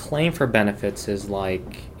 Claim for benefits is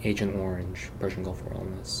like Agent Orange, Persian Gulf War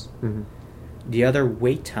illness. The other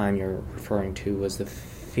wait time you're referring to was the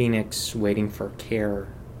Phoenix waiting for care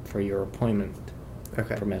for your appointment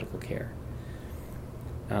for medical care.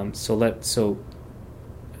 So let's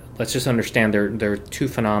just understand there are two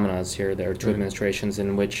phenomena here. There are two administrations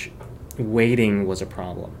in which waiting was a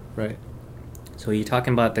problem. Right. So you're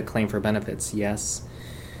talking about the claim for benefits, yes.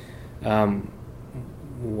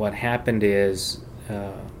 What happened is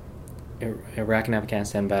Iraq and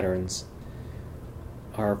Afghanistan veterans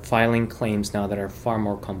are filing claims now that are far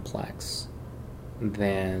more complex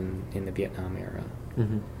than in the Vietnam era.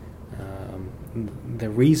 The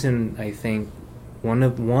reason, I think, one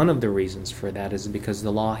of the reasons for that is because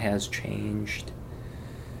the law has changed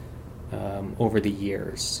over the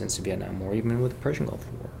years since the Vietnam War, even with the Persian Gulf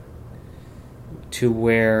War. to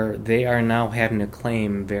where they are now having to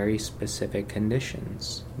claim very specific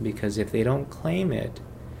conditions, because if they don't claim it,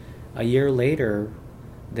 a year later,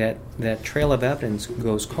 that trail of evidence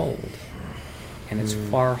goes cold, and it's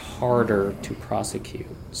far harder to prosecute.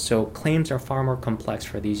 So claims are far more complex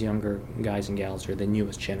for these younger guys and gals, or the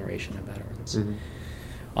newest generation of veterans. Mm-hmm.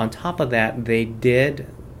 On top of that, they did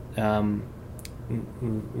I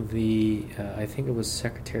think it was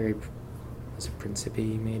Secretary, was it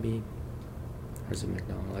Principi maybe? Or was it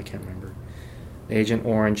McDonald? I can't remember. Agent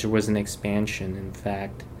Orange was an expansion. In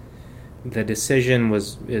fact, the decision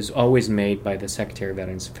is always made by the Secretary of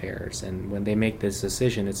Veterans Affairs, and when they make this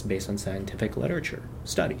decision, it's based on scientific literature,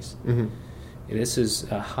 studies. Mm-hmm. This is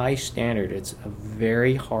a high standard. It's a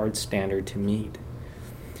very hard standard to meet.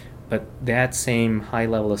 But that same high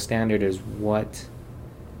level of standard is what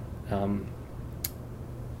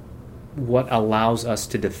allows us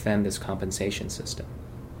to defend this compensation system.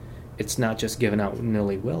 It's not just given out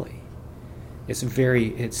nilly-willy. It's very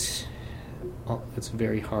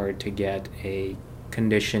hard to get a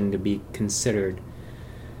condition to be considered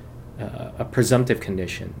a presumptive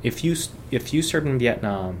condition. If you served in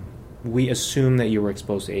Vietnam, we assume that you were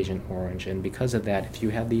exposed to Agent Orange, and because of that, if you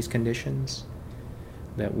have these conditions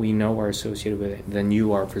that we know are associated with it, then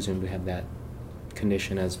you are presumed to have that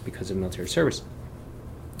condition as because of military service.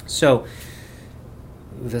 So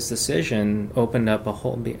this decision opened up a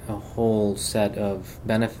whole set of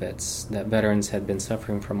benefits that veterans had been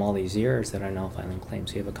suffering from all these years that are now filing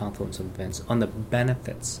claims. So you have a confluence of events on the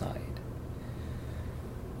benefits side.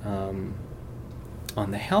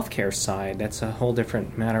 On the healthcare side, that's a whole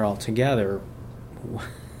different matter altogether.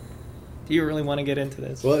 Do you really want to get into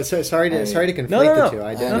this? Well, sorry to conflate the two.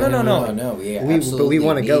 No. We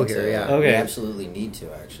want to go here. Yeah. Okay. We absolutely need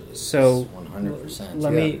to, actually. So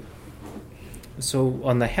 100%. So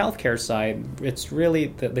on the healthcare side, it's really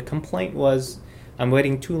the complaint was, I'm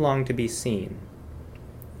waiting too long to be seen.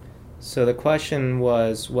 So the question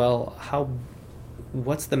was, well,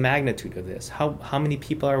 what's the magnitude of this? How many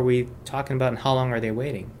people are we talking about, and how long are they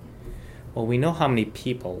waiting? Well, we know how many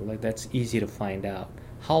people. That's easy to find out.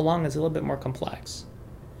 How long is a little bit more complex.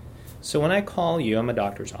 So when I call you, I'm a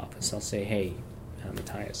doctor's office. I'll say, hey,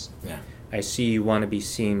 Matthias, I see you want to be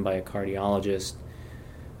seen by a cardiologist.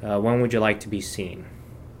 When would you like to be seen?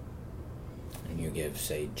 And you give,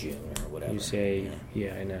 say, June or whatever. You say,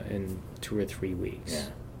 in 2 or 3 weeks. Yeah.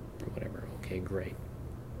 Or whatever. Okay, great.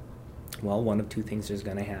 Well, one of two things is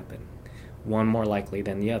going to happen. One more likely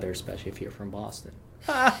than the other, especially if you're from Boston.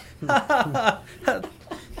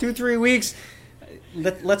 2-3 weeks.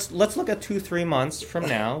 Let's look at 2-3 months from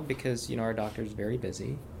now, because our doctor is very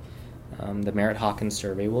busy. The Merritt-Hawkins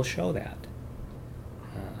survey will show that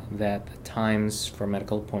the times for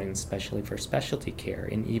medical appointments, especially for specialty care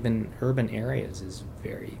in even urban areas, is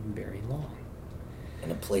very, very long.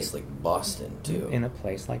 In a place like Boston, too. In a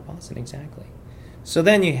place like Boston, exactly. So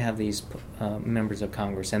then you have these members of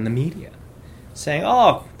Congress and the media saying,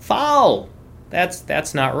 "Oh, foul!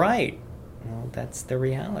 That's not right." Well, that's the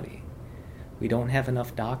reality. We don't have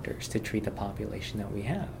enough doctors to treat the population that we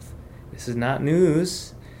have. This is not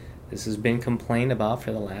news. This has been complained about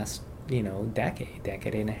for the last,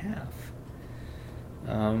 decade and a half.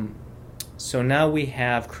 So now we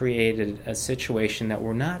have created a situation that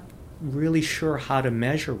we're not really sure how to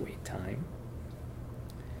measure wait time.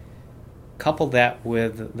 Couple that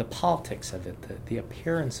with the politics of it, the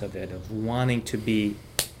appearance of it, of wanting to be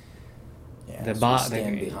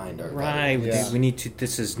stand behind our right. We need to.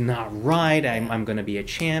 This is not right. I'm going to be a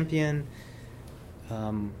champion,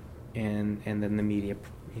 and then the media,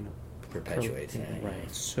 perpetuates it.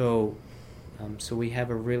 Right. So we have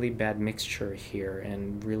a really bad mixture here,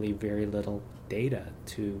 and really very little data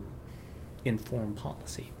to inform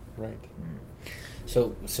policy. Right.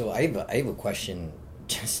 So I have a question,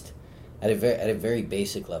 just at a very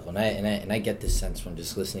basic level, and I get this sense from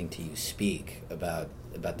just listening to you speak about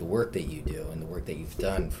the work that you do and the work that you've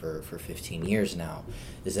done for 15 years now,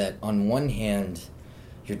 is that on one hand,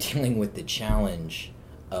 you're dealing with the challenge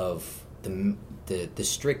of the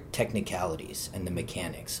strict technicalities and the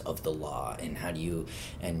mechanics of the law, and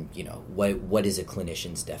what is a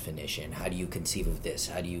clinician's definition? How do you conceive of this?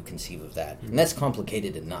 How do you conceive of that? And that's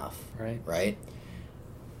complicated enough, right?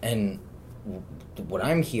 And what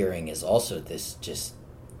I'm hearing is also this,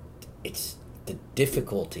 it's the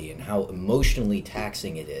difficulty and how emotionally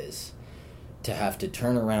taxing it is to have to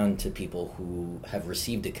turn around to people who have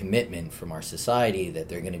received a commitment from our society that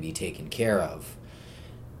they're going to be taken care of,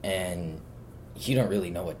 and you don't really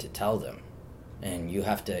know what to tell them. and you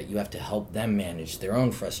have to help them manage their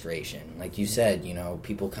own frustration. Like you said,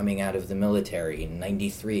 people coming out of the military in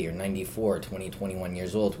 93 or 94, 20, 21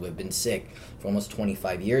 years old, who have been sick for almost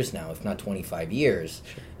 25 years now, if not 25 years,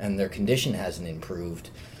 Sure. and their condition hasn't improved.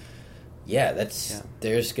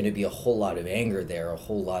 There's going to be a whole lot of anger there, a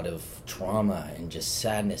whole lot of trauma and just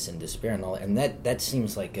sadness and despair and all, and that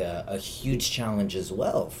seems like a huge challenge as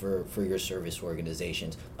well for your service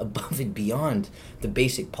organizations, above and beyond the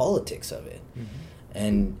basic politics of it.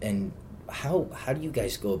 Mm-hmm. And how do you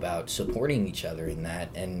guys go about supporting each other in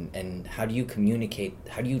that, and how do you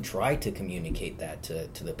try to communicate that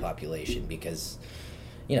to the population? Because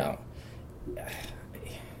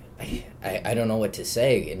I don't know what to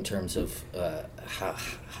say in terms of how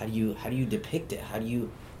do you depict it? How do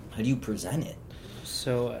you present it?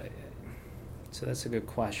 So that's a good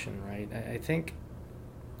question, right? I think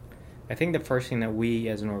the first thing that we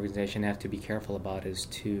as an organization have to be careful about is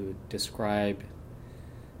to describe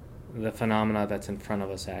the phenomena that's in front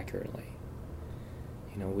of us accurately.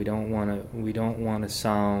 We don't want to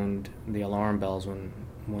sound the alarm bells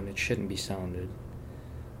when it shouldn't be sounded.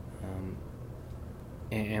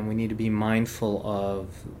 And we need to be mindful of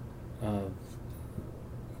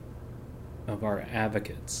our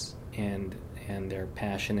advocates and their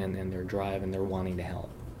passion and their drive and their wanting to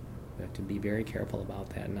help. We have to be very careful about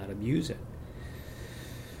that and not abuse it.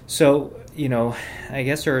 So, I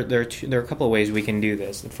guess there are a couple of ways we can do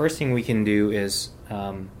this. The first thing we can do is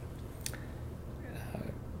kind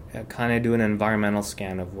of do an environmental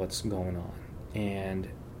scan of what's going on,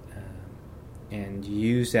 and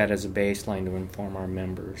use that as a baseline to inform our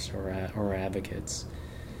members or advocates.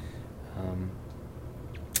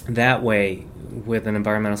 That way, with an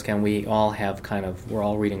environmental scan, we're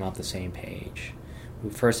all reading off the same page. We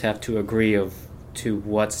first have to agree to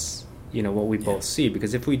what we both see,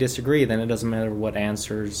 because if we disagree, then it doesn't matter what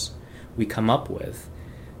answers we come up with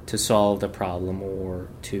to solve the problem or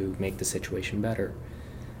to make the situation better.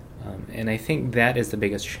 And I think that is the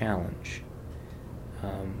biggest challenge.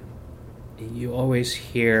 You always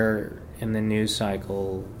hear in the news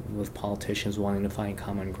cycle with politicians wanting to find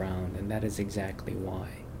common ground, and that is exactly why.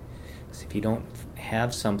 Because if you don't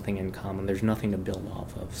have something in common, there's nothing to build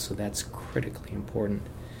off of, so that's critically important.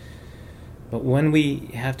 But when we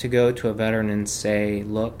have to go to a veteran and say,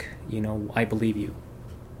 look, I believe you.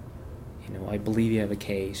 I believe you have a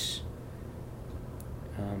case,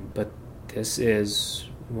 but this is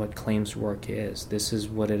what claims work is. This is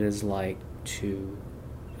what it is like to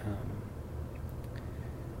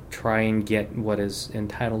try and get what is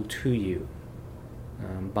entitled to you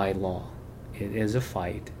by law. It is a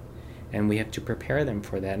fight, and we have to prepare them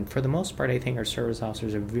for that. And for the most part, I think our service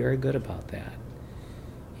officers are very good about that.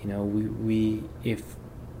 If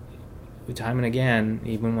time and again,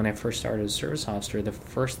 even when I first started as a service officer, the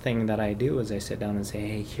first thing that I do is I sit down and say,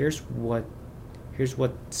 hey, here's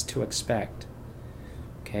what's to expect.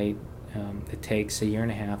 Okay, it takes 1.5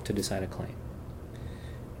 years to decide a claim.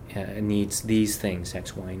 It needs these things,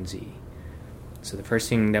 X, Y, and Z. So the first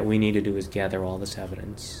thing that we need to do is gather all this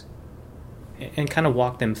evidence and kind of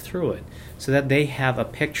walk them through it so that they have a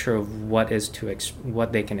picture of what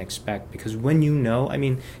they can expect. Because when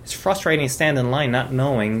it's frustrating to stand in line not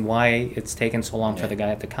knowing why it's taken so long for the guy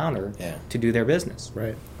at the counter to do their business.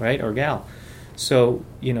 Right, or gal. So,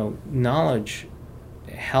 knowledge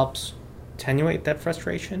helps attenuate that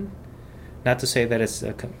frustration. Not to say that it's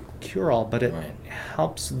a cure-all, but it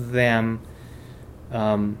helps them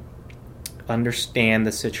understand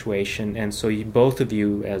the situation, and so both of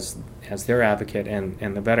you as their advocate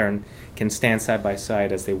and the veteran can stand side by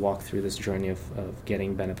side as they walk through this journey of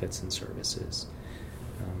getting benefits and services.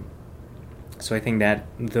 So I think that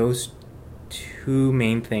those two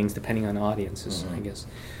main things, depending on audiences, I guess,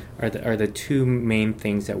 are the two main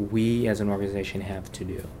things that we as an organization have to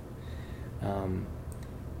do.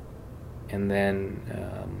 And then,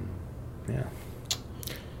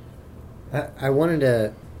 I wanted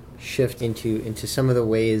to shift into some of the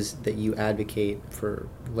ways that you advocate for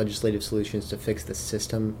legislative solutions to fix the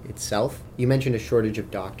system itself. You mentioned a shortage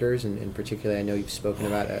of doctors, and in particular, I know you've spoken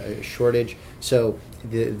about a shortage. So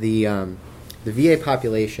the VA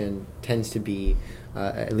population tends to be,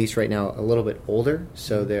 at least right now, a little bit older.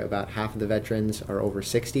 So about half of the veterans are over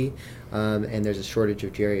 60, and there's a shortage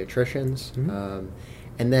of geriatricians.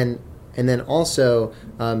 And then also,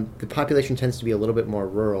 the population tends to be a little bit more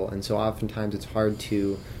rural, and so oftentimes it's hard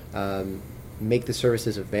to make the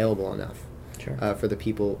services available enough for the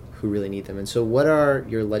people who really need them. And so what are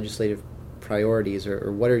your legislative priorities,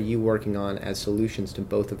 or what are you working on as solutions to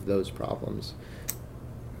both of those problems?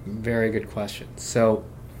 Very good question. So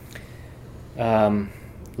let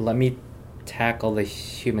me tackle the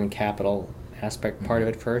human capital aspect part of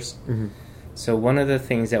it first. Mm-hmm. So one of the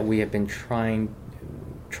things that we have been trying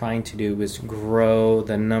to do is grow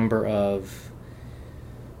the number of,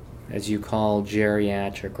 as you call,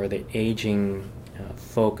 geriatric or the aging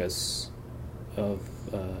focus of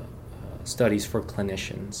studies for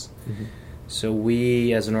clinicians. Mm-hmm. So we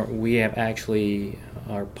have actually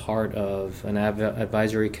are part of an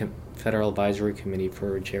federal advisory committee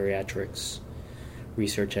for geriatrics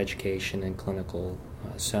research, education, and clinical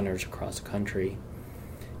centers across the country.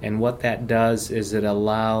 And what that does is it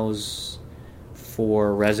allows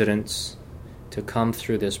for residents to come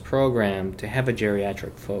through this program to have a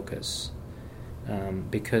geriatric focus,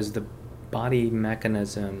 because the body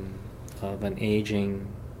mechanism of an aging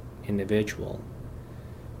individual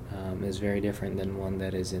is very different than one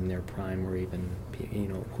that is in their prime, or even,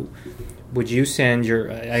 would you send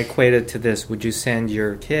I equate it to this, would you send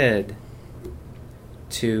your kid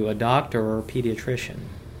to a doctor or a pediatrician?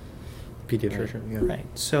 Pediatrician, right? yeah. Right.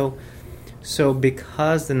 So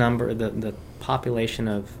because the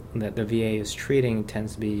population that the VA is treating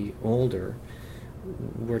tends to be older,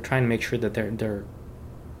 we're trying to make sure that their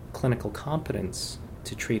clinical competence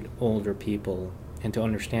to treat older people and to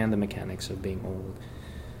understand the mechanics of being old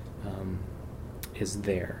is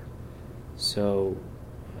there. So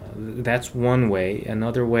that's one way.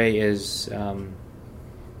 Another way is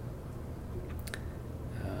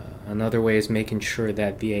making sure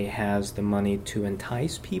that VA has the money to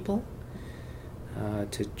entice people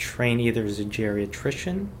to train either as a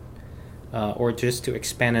geriatrician or just to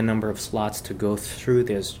expand a number of slots to go through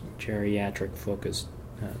this geriatric focused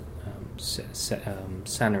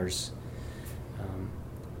centers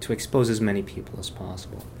to expose as many people as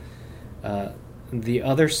possible. The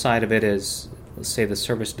other side of it is, let's say, the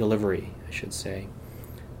service delivery, I should say.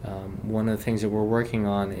 One of the things that we're working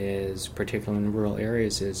on is, particularly in rural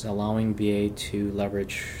areas, is allowing VA to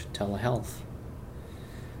leverage telehealth.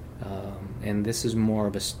 And this is more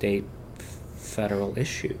of a state-federal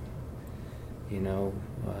issue. A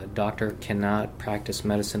doctor cannot practice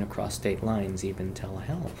medicine across state lines, even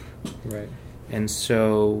telehealth. Right. And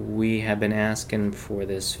so we have been asking for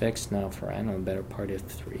this fixed now for, the better part of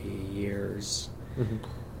 3 years. Mm-hmm.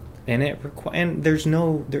 And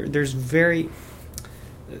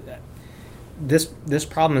this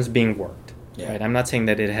problem is being worked. Yeah. Right? I'm not saying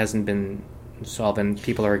that it hasn't been solved and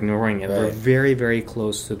people are ignoring it. Right. We're very, very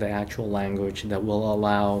close to the actual language that will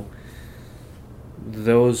allow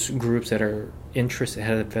those groups that are interested,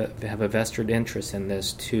 have a vested interest in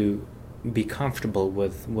this, to be comfortable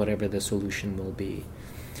with whatever the solution will be.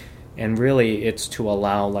 And really, it's to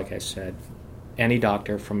allow, like I said, any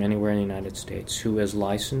doctor from anywhere in the United States who is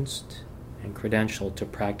licensed and credentialed to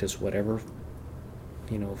practice whatever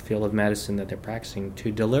field of medicine that they're practicing,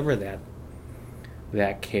 to deliver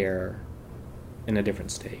that care in a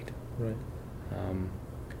different state. Right.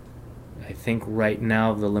 I think right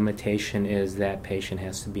now the limitation is that patient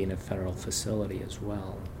has to be in a federal facility as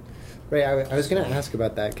well. Right, I was going to ask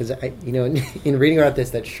about that because in reading about this,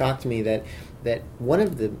 that shocked me that one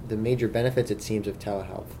of the major benefits, it seems, of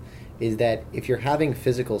telehealth is that if you're having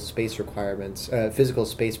physical space requirements, physical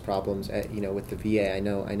space problems, with the VA, I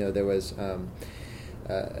know there was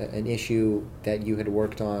an issue that you had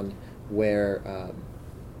worked on where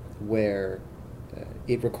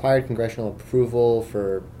it required congressional approval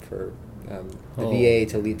for the VA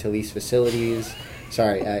to lease facilities.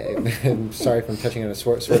 Sorry, I'm sorry if I'm touching on a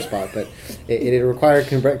sore spot, but it required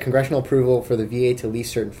congressional approval for the VA to lease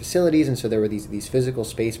certain facilities, and so there were these physical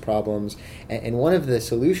space problems. And one of the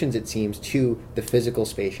solutions, it seems, to the physical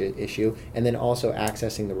space issue, and then also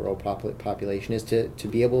accessing the rural population, is to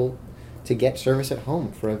be able to get service at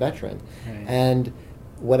home for a veteran. Right. And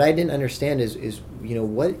what I didn't understand is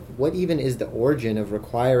what even is the origin of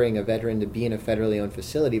requiring a veteran to be in a federally owned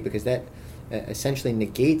facility, because that essentially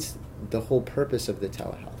negates the whole purpose of the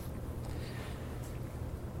telehealth.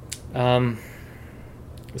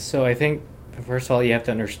 So I think, first of all, you have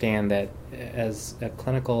to understand that as a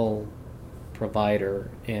clinical provider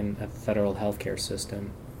in a federal healthcare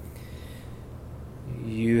system,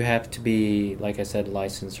 you have to be, like I said,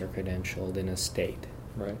 licensed or credentialed in a state.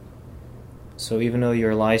 Right. So even though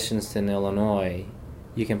you're licensed in Illinois,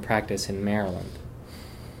 you can practice in Maryland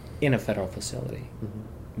in a federal facility. Mm-hmm.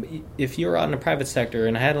 If you're out in the private sector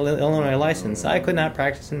and I had an Illinois license, I could not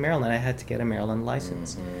practice in Maryland. I had to get a Maryland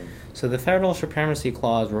license. Mm-hmm. So the Federal Supremacy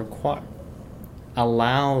Clause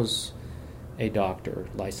allows a doctor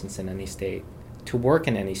licensed in any state to work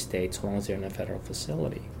in any state so long as they're in a federal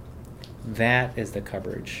facility. That is the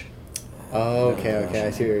coverage. Oh, okay,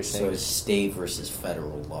 I see what you're saying. So it's state versus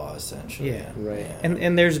federal law, essentially. Yeah. Right.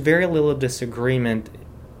 And there's very little disagreement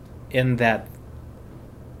in that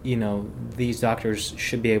these doctors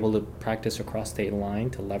should be able to practice across state line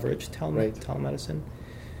to leverage telemedicine.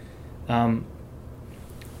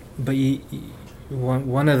 But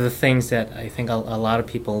one of the things that I think a lot of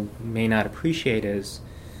people may not appreciate is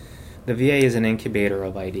the VA is an incubator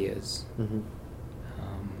of ideas. Mm-hmm.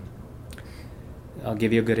 I'll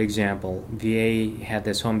give you a good example. VA had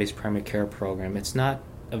this home-based primary care program. It's not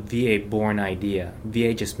a VA-born idea.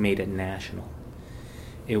 VA just made it national.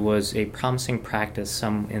 It was a promising practice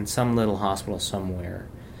in some little hospital somewhere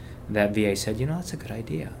that VA said, that's a good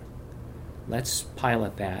idea. Let's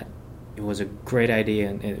pilot that. It was a great idea,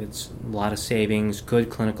 and it's a lot of savings,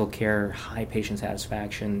 good clinical care, high patient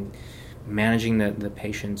satisfaction, managing the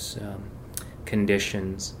patient's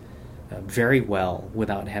conditions very well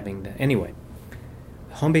without having to... Anyway,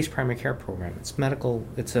 home-based primary care program. It's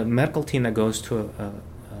a medical team that goes to a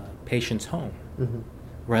patient's home, mm-hmm.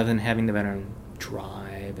 rather than having the veteran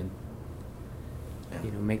drive and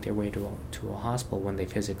make their way to a hospital when they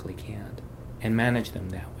physically can't, and manage them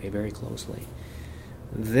that way very closely.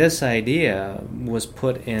 This idea was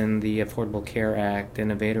put in the Affordable Care Act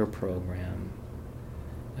Innovator Program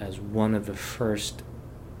as one of the first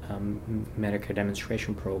Medicare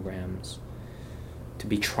demonstration programs to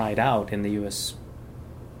be tried out in the U.S.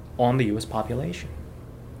 on the U.S. population.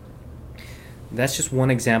 That's just one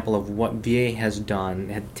example of what VA has done,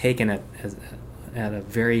 had taken it at a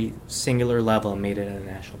very singular level and made it a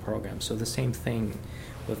national program. So the same thing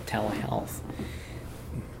with telehealth.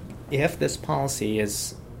 If this policy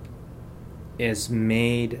is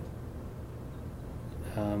made,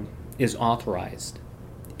 is authorized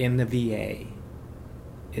in the VA,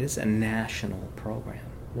 it is a national program.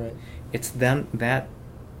 Right. It's that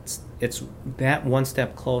one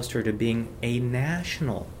step closer to being a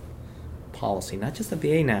national policy, not just a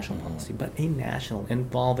VA national policy, but a national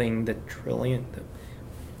involving the trillion.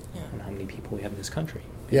 I don't know how many people we have in this country.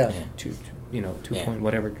 Yeah. 2 point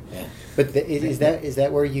whatever. Yeah. But is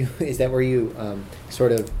that where you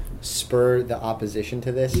sort of spur the opposition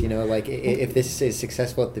to this? If this is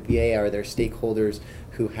successful at the VA, are there stakeholders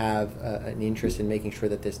who have an interest in making sure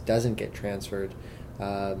that this doesn't get transferred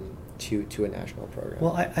to a national program?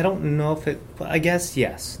 Well, I don't know if it. I guess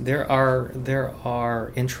yes. There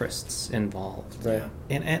are interests involved. Right.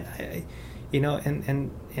 And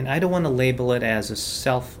I don't want to label it as a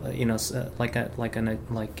self.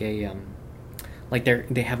 Like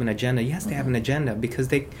they have an agenda. Yes, they have an agenda because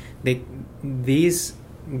these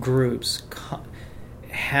groups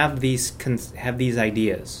have these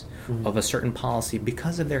ideas mm-hmm. of a certain policy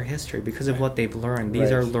because of their history, because of what they've learned.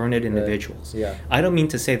 These are learned individuals. Yeah. I don't mean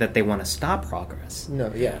to say that they want to stop progress.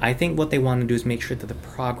 No, yeah. I think what they want to do is make sure that the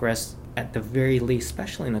progress, at the very least,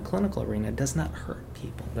 especially in the clinical arena, does not hurt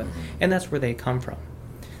people. And that's where they come from.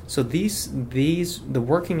 So the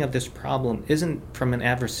working of this problem isn't from an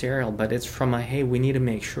adversarial, but it's from a, hey, we need to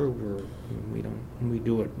make sure we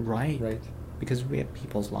do it right. Because we have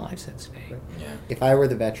people's lives at stake. Right. Yeah. If I were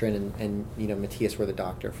the veteran and Matthias were the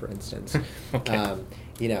doctor, for instance, okay. God.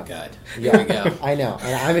 Yeah, Here we go. I know,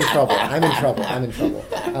 and I'm in trouble.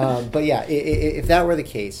 But yeah, if that were the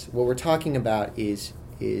case, what we're talking about is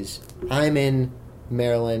I'm in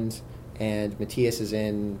Maryland and Matthias is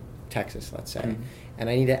in Texas, let's say, mm-hmm. and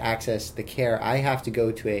I need to access the care. I have to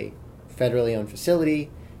go to a federally owned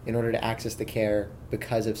facility in order to access the care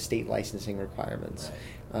because of state licensing requirements.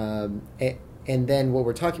 Right. And then what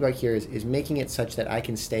we're talking about here is making it such that I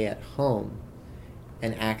can stay at home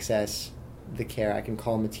and access the care. I can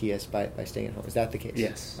call Matthias by staying at home. Is that the case?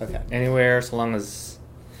 Yes. Okay. Anywhere, so long as...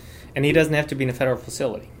 And he doesn't have to be in a federal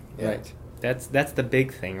facility. Yeah. Right. That's the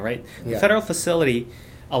big thing, right? Yeah. The federal facility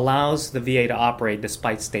allows the VA to operate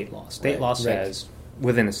despite state law. State law says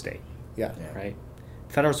within a state. Yeah. Right?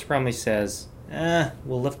 Federal supremacy says,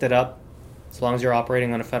 we'll lift it up as long as you're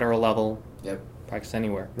operating on a federal level. Yep. Practice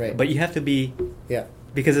anywhere. Right. But you have to be... Yeah.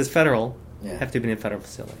 Because it's federal, you Yeah. have to be in a federal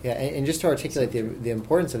facility. Yeah, and just to articulate the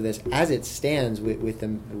importance of this, as it stands with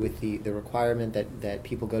the requirement that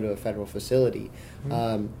people go to a federal facility,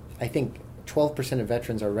 Mm-hmm. I think 12% of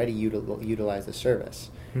veterans already utilize the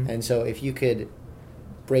service. Mm-hmm. And so if you could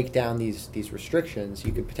break down these restrictions,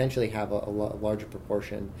 you could potentially have a larger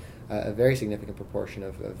proportion, a very significant proportion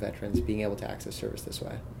of veterans being able to access service this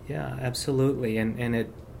way. Yeah, absolutely. And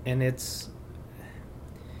it's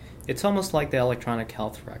almost like the electronic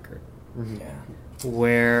health record. Mm-hmm. Yeah.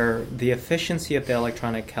 Where the efficiency of the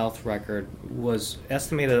electronic health record was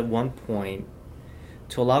estimated at one point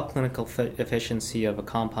to allow clinical efficiency of a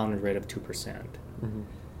compounded rate of 2%. Mm-hmm.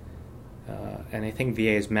 And I think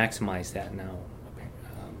VA has maximized that now.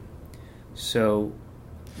 So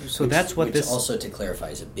So that's what which this also, to clarify,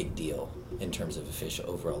 is a big deal in terms of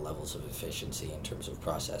overall levels of efficiency in terms of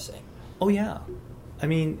processing. Oh yeah, I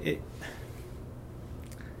mean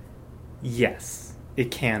yes,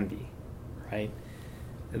 it can be, right?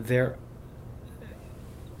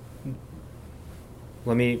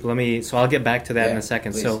 Let me. So I'll get back to that in a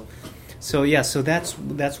second. Please. So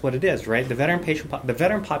that's what it is, right? The veteran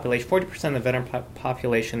population, 40% of the veteran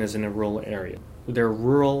population is in a rural area. They're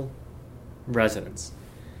rural residents.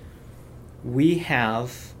 We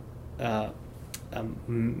have a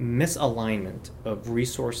misalignment of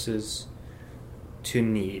resources to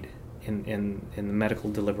need in the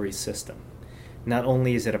medical delivery system. Not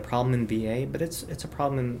only is it a problem in VA, but it's a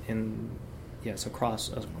problem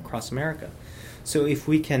across America. So if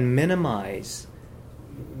we can minimize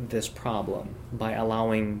this problem by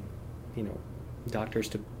allowing, doctors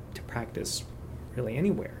to practice really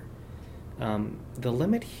anywhere, the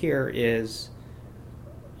limit here is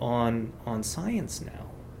on science now.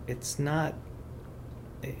 It's not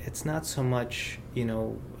so much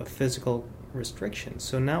a physical restriction.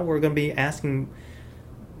 So now we're going to be asking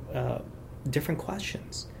different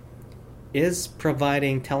questions. Is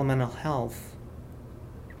providing telemental health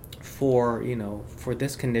for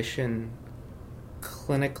this condition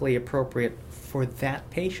clinically appropriate for that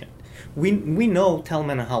patient? We know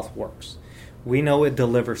telemental health works. We know it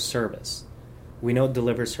delivers service. We know it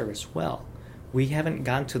delivers service well. We haven't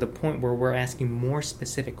gotten to the point where we're asking more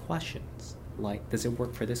specific questions, like, does it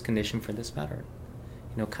work for this condition for this veteran?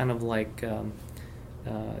 Kind of like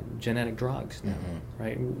genetic drugs now,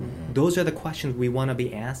 right? Mm-hmm. Those are the questions we want to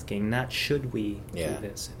be asking, not should we do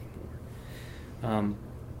this anymore.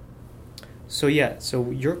 So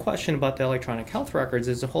your question about the electronic health records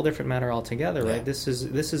is a whole different matter altogether, right? This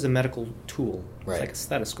is a medical tool. Right. It's like a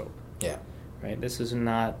stethoscope. Yeah. Right? This is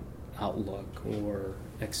not Outlook or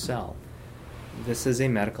Excel. This is a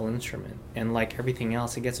medical instrument, and like everything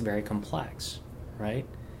else, it gets very complex, right?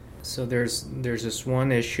 So there's this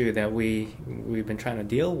one issue that we've been trying to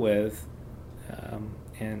deal with,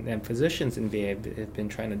 and physicians in VA have been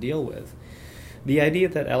trying to deal with. The idea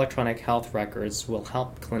that electronic health records will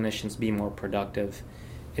help clinicians be more productive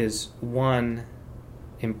is one,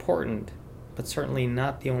 important, but certainly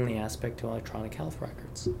not the only aspect to electronic health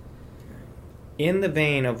records. In the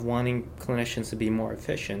vein of wanting clinicians to be more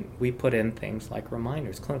efficient, we put in things like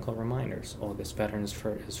reminders, clinical reminders. Oh, this veteran is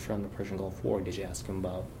from the Persian Gulf War. Did you ask him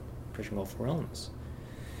about Persian Gulf War illness?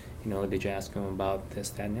 Did you ask him about this,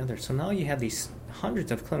 that, and the other? So now you have these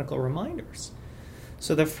hundreds of clinical reminders.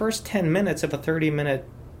 So the first 10 minutes of a 30-minute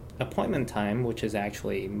appointment time, which is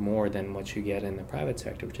actually more than what you get in the private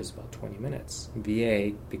sector, which is about 20 minutes.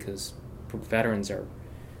 VA, because veterans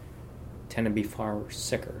tend to be far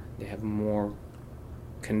sicker. They have more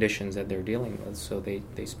conditions that they're dealing with, so they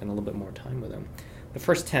spend a little bit more time with them. The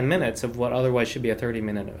first 10 minutes of what otherwise should be a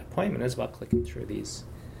 30-minute appointment is about clicking through these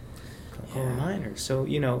clinical reminders. So,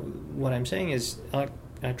 what I'm saying is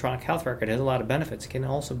electronic health record has a lot of benefits. It can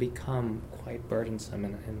also become quite burdensome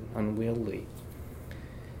and unwieldy.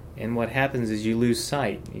 And what happens is you lose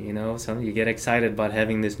sight. You get excited about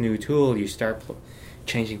having this new tool. You start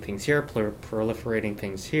changing things here, proliferating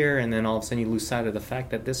things here, and then all of a sudden you lose sight of the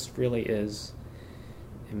fact that this really is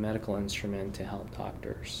a medical instrument to help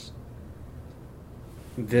doctors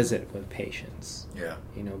visit with patients. Yeah.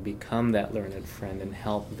 Become that learned friend and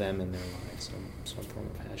help them in their lives in some form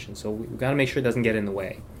or fashion. So we've got to make sure it doesn't get in the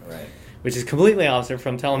way. Right. Which is completely opposite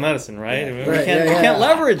from telemedicine, right? Yeah. We can't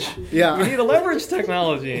leverage. Yeah. We need to leverage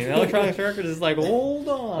technology. And electronic records is like, hold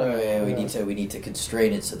on. Oh, yeah, we need to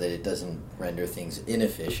constrain it so that it doesn't render things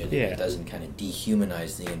inefficient. Yeah. And it doesn't kind of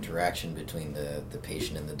dehumanize the interaction between the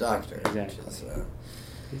patient and the doctor. Exactly.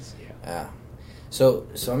 Which is, So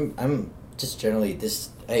I'm just generally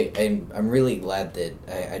I'm really glad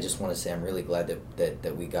that I just want to say I'm really glad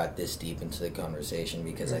that we got this deep into the conversation,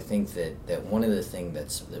 because I think that one of the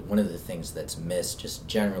things that's missed, just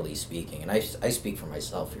generally speaking, and I speak for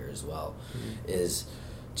myself here as well, is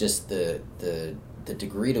just the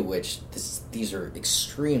degree to which these are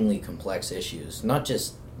extremely complex issues, not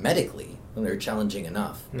just medically, when they're challenging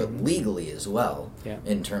enough, but legally as well,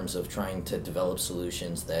 in terms of trying to develop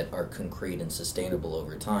solutions that are concrete and sustainable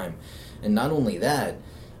over time. And not only that,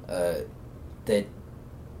 that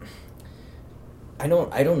I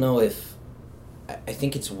don't know if I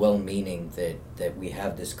think it's well-meaning that we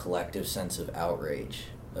have this collective sense of outrage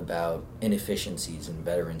about inefficiencies in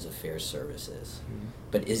Veterans Affairs services.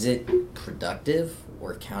 But is it productive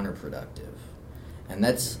or counterproductive? And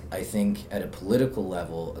that's, I think, at a political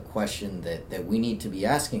level, a question that we need to be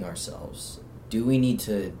asking ourselves. Do we need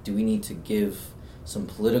to give some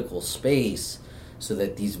political space so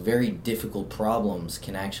that these very difficult problems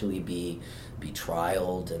can actually be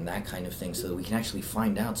trialed and that kind of thing, so that we can actually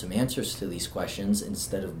find out some answers to these questions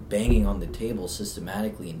instead of banging on the table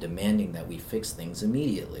systematically and demanding that we fix things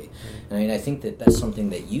immediately. And I think that that's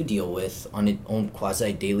something that you deal with on an own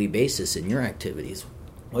quasi-daily basis in your activities.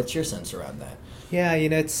 What's your sense around that? Yeah,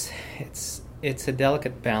 it's a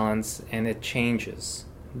delicate balance, and it changes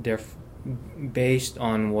based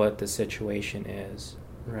on what the situation is,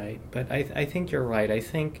 right? But I think you're right. I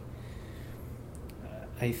think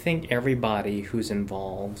everybody who's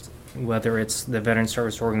involved, whether it's the veteran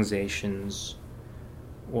service organizations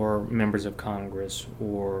or members of Congress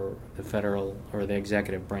or the federal or the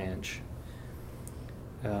executive branch,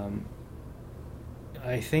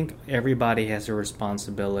 I think everybody has a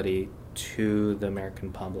responsibility to the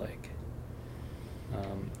American public.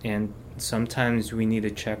 And sometimes we need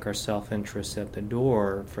to check our self-interest at the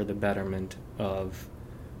door for the betterment of,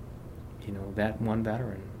 that one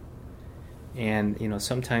veteran. And,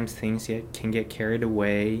 sometimes things can get carried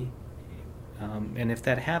away. And if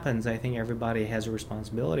that happens, I think everybody has a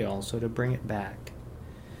responsibility also to bring it back,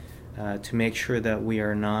 to make sure that we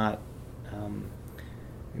are not,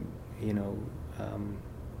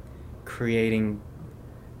 creating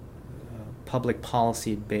public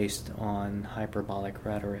policy based on hyperbolic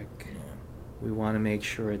rhetoric. Yeah. We want to make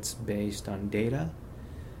sure it's based on data,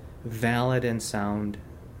 valid and sound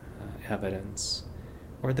evidence,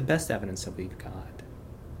 or the best evidence that we've got,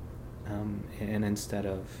 and instead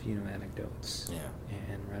of anecdotes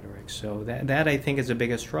and rhetoric. So that I think is the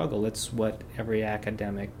biggest struggle. It's what every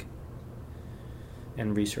academic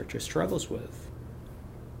and researcher struggles with.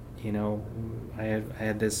 I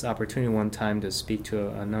had this opportunity one time to speak to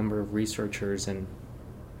a number of researchers,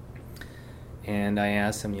 and I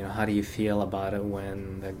asked them, how do you feel about it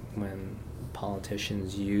when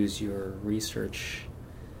politicians use your research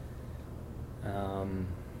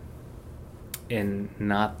in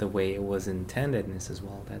not the way it was intended? And he says,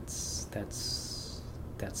 well, that's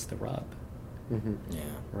the rub. Mm-hmm. Yeah.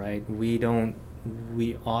 Right? We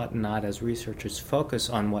ought not, as researchers, focus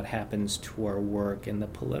on what happens to our work in the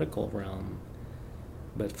political realm,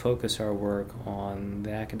 but focus our work on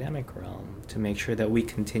the academic realm to make sure that we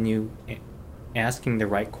continue asking the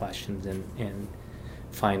right questions and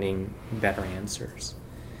finding better answers.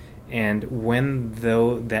 And when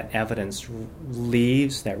that evidence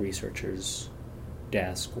leaves that researcher's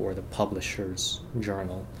desk or the publisher's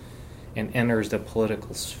journal and enters the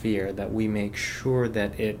political sphere, that we make sure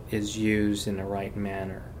that it is used in the right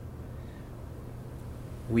manner.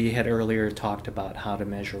 We had earlier talked about how to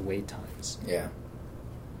measure wait times. Yeah.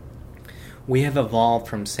 We have evolved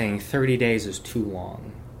from saying 30 days is too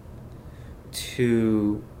long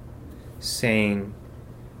to saying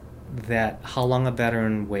that how long a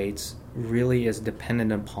veteran waits really is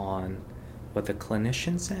dependent upon what the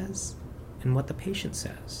clinician says and what the patient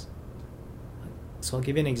says. So I'll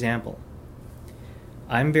give you an example.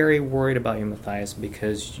 I'm very worried about you, Matthias,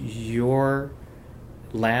 because your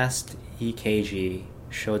last EKG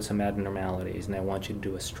showed some abnormalities, and I want you to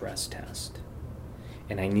do a stress test.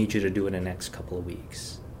 And I need you to do it in the next couple of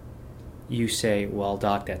weeks. You say, well,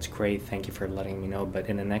 doc, that's great. Thank you for letting me know. But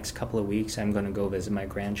in the next couple of weeks, I'm going to go visit my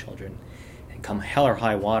grandchildren. And come hell or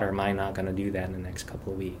high water, am I not going to do that in the next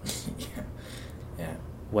couple of weeks? Yeah.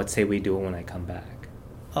 What say we do it when I come back?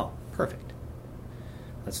 Oh, perfect.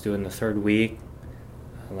 Let's do it in the third week.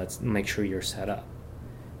 Let's make sure you're set up.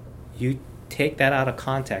 You take that out of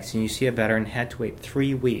context, and you see a veteran had to wait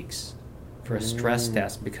 3 weeks for a stress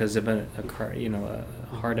test because of an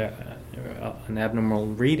abnormal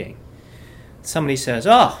reading. Somebody says,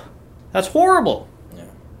 "Oh, that's horrible. Yeah.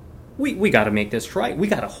 We got to make this right. We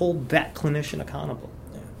got to hold that clinician accountable."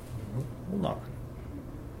 Yeah. Hold on,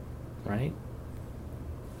 right?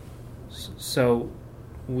 So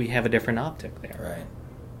we have a different optic there. Right.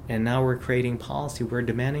 And now we're creating policy. We're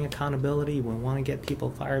demanding accountability. We want to get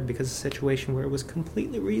people fired because of a situation where it was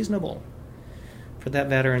completely reasonable for that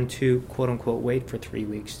veteran to, quote-unquote, wait for 3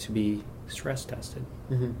 weeks to be stress tested.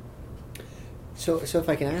 Mm-hmm. So if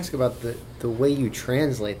I can ask about the way you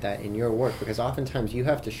translate that in your work, because oftentimes you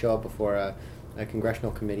have to show up before a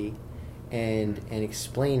congressional committee and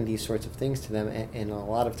explain these sorts of things to them, and a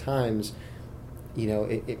lot of times,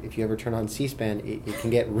 if you ever turn on C-SPAN, it can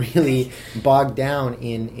get really bogged down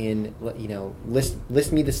in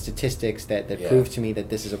list me the statistics that prove to me that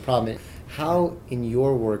this is a problem. How in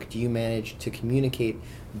your work do you manage to communicate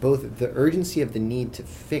both the urgency of the need to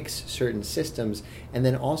fix certain systems and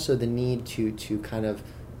then also the need to kind of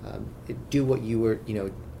do what you were,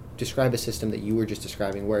 describe a system that you were just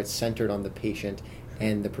describing where it's centered on the patient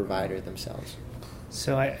and the provider themselves?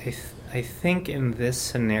 So I think in this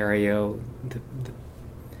scenario,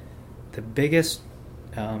 the biggest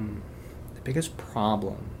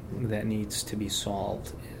problem that needs to be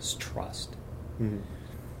solved is trust. Mm-hmm.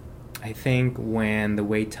 I think when the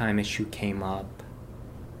wait time issue came up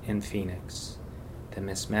in Phoenix, the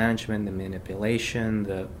mismanagement, the manipulation,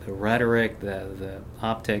 the rhetoric, the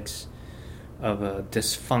optics of a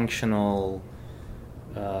dysfunctional,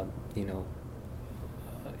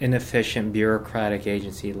 inefficient bureaucratic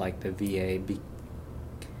agency like the VA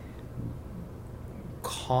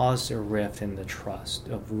caused a rift in the trust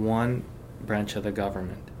of one branch of the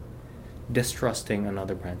government distrusting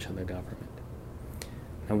another branch of the government.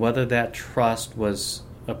 And whether that trust was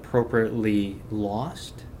appropriately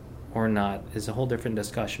lost or not is a whole different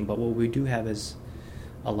discussion, but what we do have is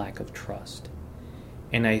a lack of trust.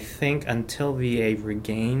 And I think until VA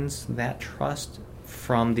regains that trust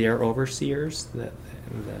from their overseers, the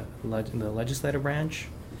legislative branch,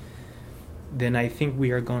 then I think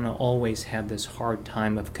we are going to always have this hard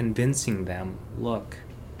time of convincing them, look,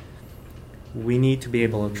 we need to be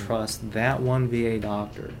able to trust that one VA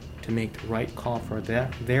doctor to make the right call for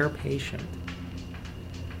their patient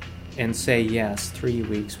and say, yes, 3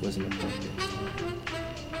 weeks was an appropriate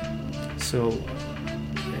time. So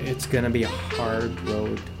it's going to be a hard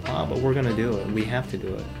road to plow, but we're going to do it. We have to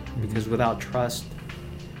do it. Because without trust,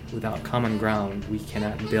 without common ground, we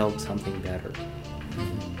cannot build something better.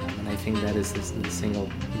 And I think that is the single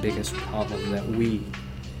biggest problem that we,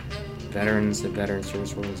 veterans, the Veteran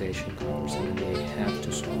Service Organization, Congress, and VA have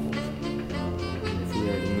to solve. If we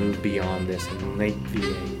are to move beyond this and make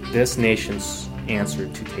VA this nation's answer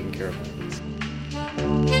to taking care of our needs.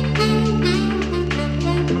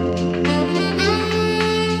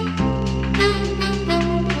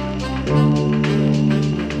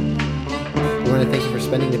 We want to thank you for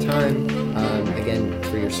spending the time, again,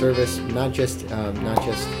 for your service, not just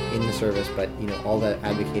in the service, but all the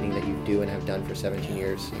advocating that you do and have done for 17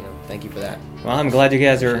 years. Thank you for that. Well, I'm glad you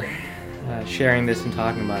guys are sharing this and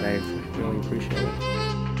talking about it. I really appreciate it.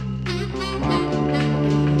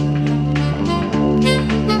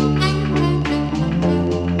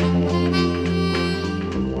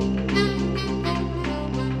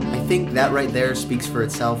 I think that right there speaks for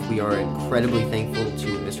itself. We are incredibly thankful to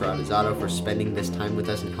Mr. Atizado for spending this time with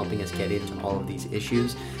us and helping us get into all of these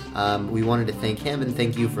issues. We wanted to thank him and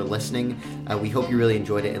thank you for listening. We hope you really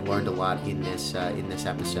enjoyed it and learned a lot in this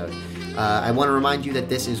episode. I want to remind you that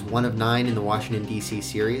this is one of 9 in the Washington, D.C.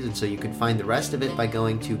 series, and so you can find the rest of it by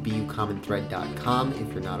going to bucommonthread.com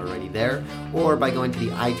if you're not already there, or by going to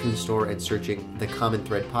the iTunes store and searching The Common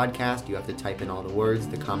Thread Podcast. You have to type in all the words,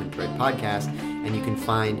 The Common Thread Podcast, and you can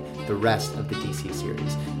find the rest of the D.C.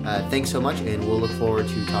 series. Thanks so much, and we'll look forward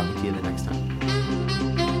to talking to you the next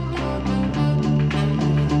time.